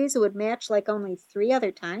 degrees, it would match like only 3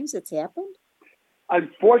 other times it's happened.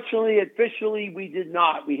 Unfortunately, officially, we did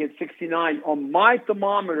not. We hit 69. On my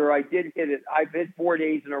thermometer, I did hit it. I've hit 4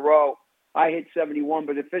 days in a row. I hit 71,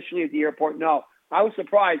 but officially at the airport, no. I was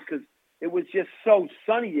surprised because it was just so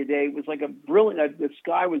sunny today. It was like a brilliant, the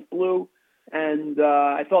sky was blue, and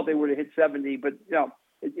I thought they would have hit 70, but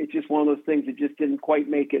it's just one of those things that just didn't quite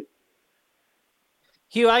make it.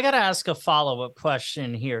 Hugh, I got to ask a follow-up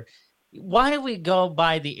question here. Why do we go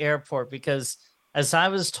by the airport? Because as I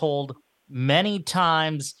was told many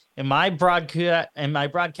times in my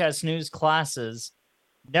broadcast news classes,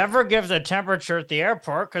 never give the temperature at the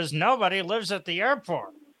airport because nobody lives at the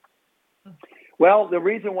airport. Well, the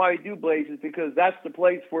reason why we do, Blaze, is because that's the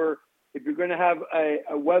place where if you're going to have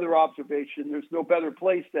a weather observation, there's no better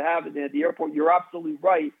place to have it than at the airport. You're absolutely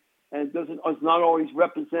right, and it's not always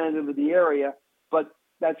representative of the area, but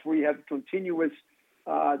that's where you have continuous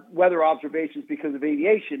weather observations because of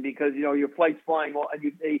aviation, because your flight's flying,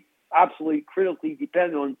 and they absolutely critically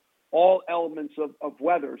depend on all elements of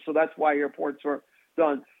weather. So that's why airports are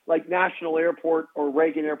done. Like National Airport or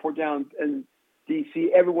Reagan Airport down in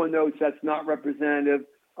D.C., everyone knows that's not representative.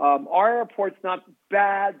 Our airport's not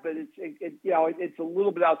bad, but it's a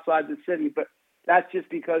little bit outside the city. But that's just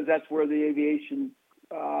because that's where the aviation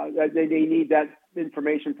they need that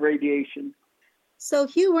information for aviation. So,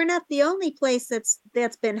 Hugh, we're not the only place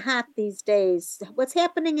that's been hot these days. What's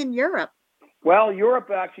happening in Europe? Well,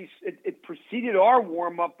 Europe actually, it preceded our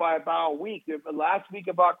warm-up by about a week. The last week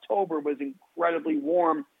of October was incredibly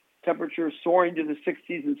warm. Temperatures soaring to the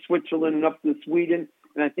 60s in Switzerland and up to Sweden,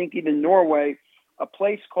 and I think even Norway. A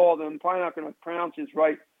place called, I'm probably not going to pronounce this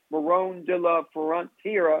right, Morón de la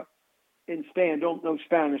Frontera in Spain. I don't know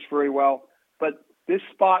Spanish very well, but this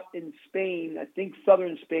spot in Spain, I think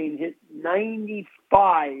southern Spain, hit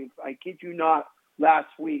 95, I kid you not, last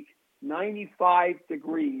week. 95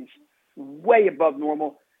 degrees, way above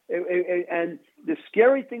normal. And the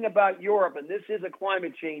scary thing about Europe, and this is a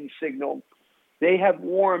climate change signal, they have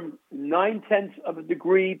warmed 0.9 of a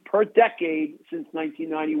degree per decade since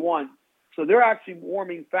 1991. So they're actually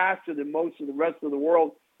warming faster than most of the rest of the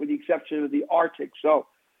world, with the exception of the Arctic. So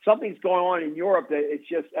something's going on in Europe that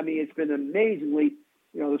it's been amazingly,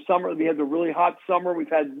 the summer, we had a really hot summer. We've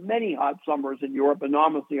had many hot summers in Europe,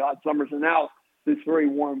 enormously hot summers, and now this very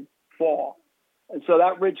warm fall. And so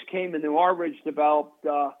that ridge came, and then our ridge developed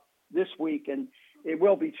this week, and it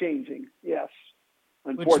will be changing, yes.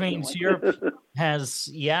 Which means Europe has,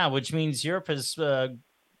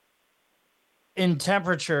 in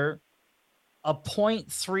temperature, a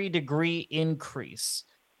 0.3 degree increase.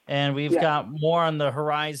 And we've got more on the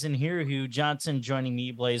horizon here. Hugh Johnson joining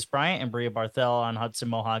me, Blaze Bryant, and Bria Barthel on Hudson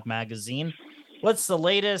Mohawk Magazine. What's the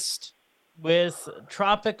latest with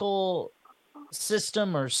tropical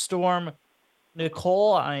system or storm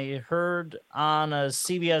Nicole? I heard on a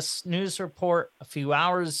CBS News report a few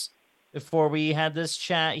hours before we had this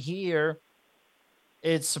chat here,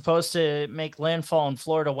 it's supposed to make landfall in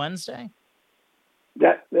Florida Wednesday.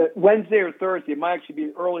 That Wednesday or Thursday. It might actually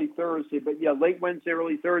be early Thursday, but late Wednesday,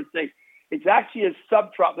 early Thursday. It's actually a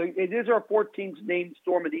subtropical. It is our 14th named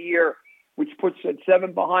storm of the year, which puts at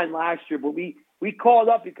 7 behind last year. But we called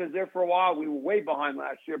up because there for a while we were way behind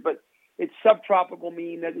last year. But it's subtropical,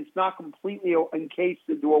 meaning that it's not completely encased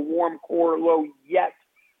into a warm core low yet,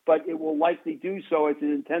 but it will likely do so as it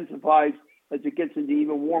intensifies, as it gets into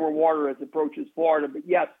even warmer water as it approaches Florida. But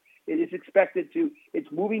yes, it is expected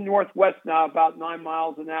it's moving northwest now about 9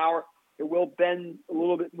 miles an hour. It will bend a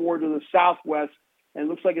little bit more to the southwest, and it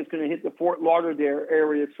looks like it's going to hit the Fort Lauderdale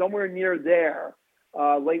area, somewhere near there,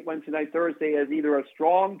 late Wednesday night, Thursday, as either a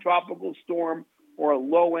strong tropical storm or a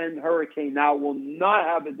low-end hurricane. Now, it will not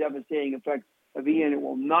have the devastating effect of Ian. It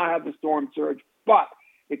will not have the storm surge, but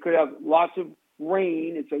it could have lots of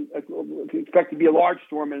rain. It's expected to be a large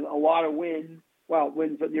storm and a lot of wind. Well,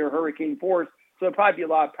 winds near hurricane force. So there'll probably be a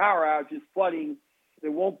lot of power outages, flooding.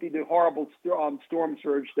 There won't be the horrible storm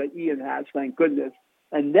surge that Ian has, thank goodness.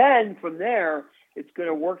 And then from there, it's going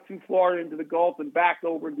to work through Florida into the Gulf and back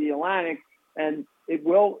over the Atlantic, and it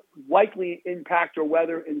will likely impact our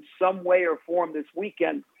weather in some way or form this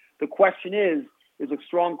weekend. The question is Is a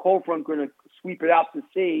strong cold front going to sweep it out to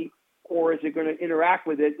sea, or is it going to interact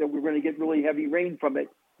with it that we're going to get really heavy rain from it?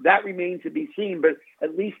 That remains to be seen, but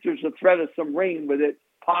at least there's a threat of some rain with it,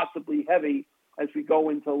 possibly heavy, as we go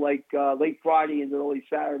into late Friday and early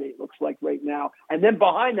Saturday, it looks like right now. And then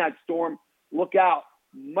behind that storm, look out,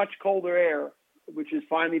 much colder air, which is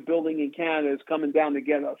finally building in Canada, is coming down to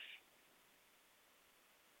get us.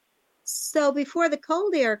 So before the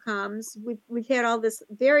cold air comes, we've had all this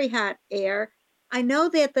very hot air. I know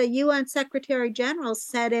that the UN Secretary General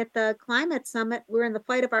said at the climate summit, we're in the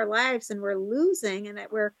fight of our lives and we're losing, and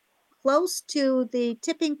that we're close to the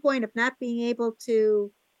tipping point of not being able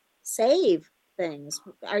to save things.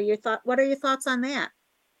 What are your thoughts on that?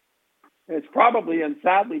 It's probably, and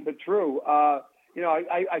sadly, but true. I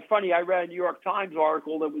read a New York Times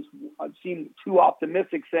article that seemed too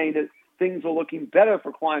optimistic, saying that things are looking better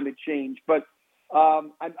for climate change. But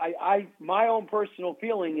my own personal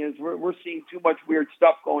feeling is we're seeing too much weird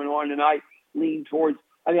stuff going on, and I lean towards.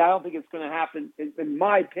 I don't think it's going to happen. In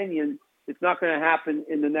my opinion, it's not going to happen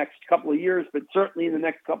in the next couple of years, but certainly in the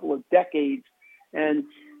next couple of decades. And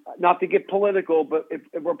not to get political, but if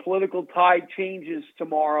our political tide changes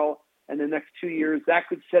tomorrow and the next 2 years, that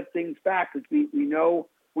could set things back, because we know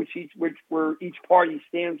where each party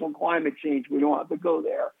stands on climate change. We don't have to go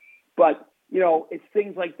there, but it's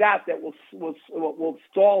things like that will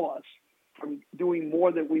stall us from doing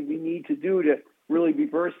more than we need to do to really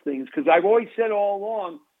reverse things. Because I've always said all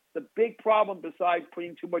along, the big problem besides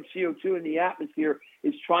putting too much CO2 in the atmosphere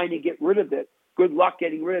is trying to get rid of it. Good luck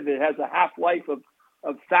getting rid of it. It has a half-life of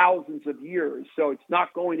thousands of years, so it's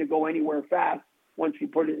not going to go anywhere fast once you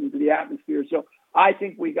put it into the atmosphere. So I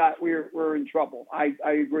think we're in trouble. I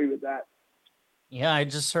agree with that. Yeah, I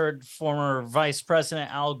just heard former Vice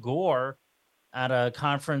President Al Gore at a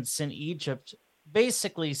conference in Egypt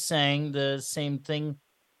basically saying the same thing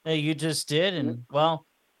that you just did. And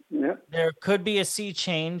there could be a sea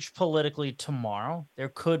change politically tomorrow. There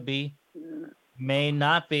could be, may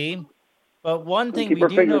not be. But one thing we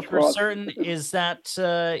do know for certain is that,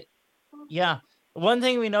 one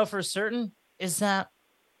thing we know for certain is that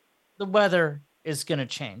the weather is going to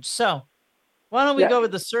change. So why don't we go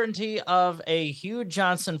with the certainty of a Hugh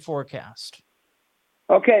Johnson forecast?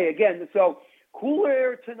 Okay, again, so cooler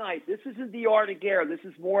air tonight. This isn't the Arctic air. This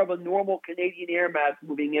is more of a normal Canadian air mass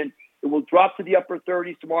moving in. It will drop to the upper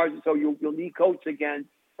 30s tomorrow, so you'll need coats again,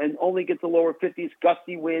 and only get the lower 50s,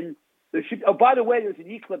 gusty wind. By the way, there's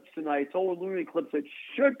an eclipse tonight. It's a lunar eclipse that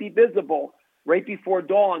should be visible right before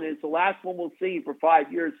dawn. It's the last one we'll see for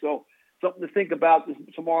 5 years, so something to think about this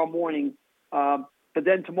tomorrow morning. But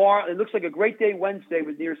then tomorrow, it looks like a great day Wednesday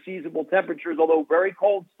with near seasonable temperatures, although very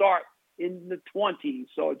cold start in the 20s,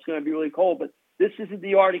 so it's going to be really cold. But this isn't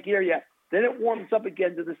the Arctic air yet. Then it warms up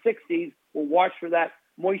again to the 60s. We'll watch for that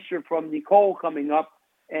moisture from Nicole coming up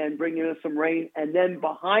and bringing us some rain. And then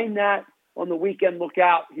behind that, on the weekend, look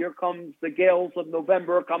out. Here comes the gales of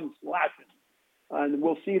November, comes slashing. And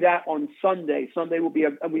we'll see that on Sunday. Sunday will be,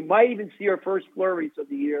 and we might even see our first flurries of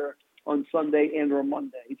the year on Sunday and or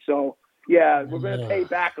Monday. So, we're going to pay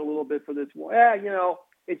back a little bit for this one.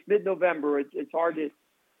 It's mid-November. It's hard to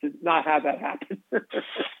not have that happen.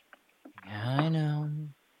 I know.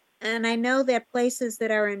 And I know that places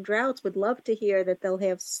that are in droughts would love to hear that they'll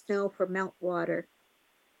have snow for meltwater.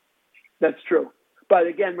 That's true. But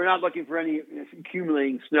again, we're not looking for any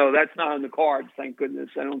accumulating snow. That's not on the cards, thank goodness.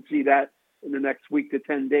 I don't see that in the next week to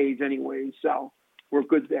 10 days anyway. So we're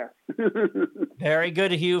good there. Very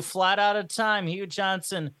good, Hugh. Flat out of time. Hugh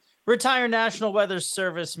Johnson, retired National Weather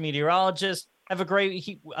Service meteorologist. Have a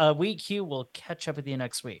great week, Hugh. We'll catch up with you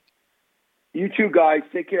next week. You too, guys.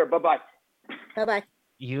 Take care. Bye-bye. Bye-bye.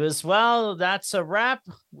 You as well. That's a wrap.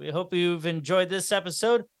 We hope you've enjoyed this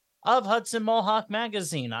episode of Hudson Mohawk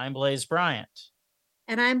Magazine. I'm Blaze Bryant.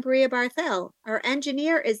 And I'm Bria Barthel. Our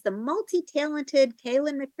engineer is the multi-talented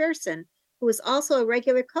Kaylin McPherson, who is also a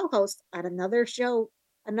regular co-host on another show,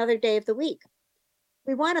 another day of the week.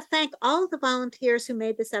 We want to thank all of the volunteers who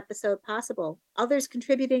made this episode possible. Others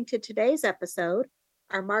contributing to today's episode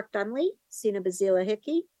are Mark Dunley, Sina Bazila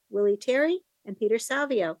Hickey, Willie Terry, and Peter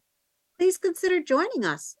Salvio. Please consider joining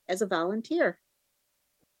us as a volunteer.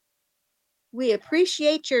 We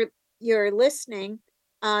appreciate your listening.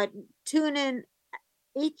 Tune in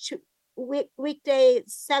each weekday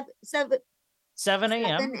 7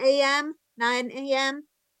 a.m., 9 a.m.,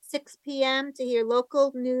 6 p.m. to hear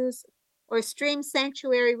local news or stream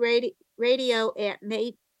Sanctuary Radio at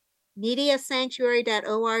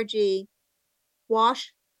mediasanctuary.org.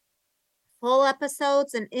 Wash. Full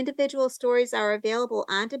episodes and individual stories are available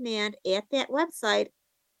on demand at that website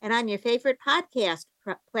and on your favorite podcast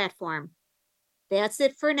platform. That's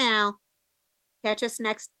it for now. Catch us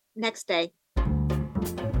next day.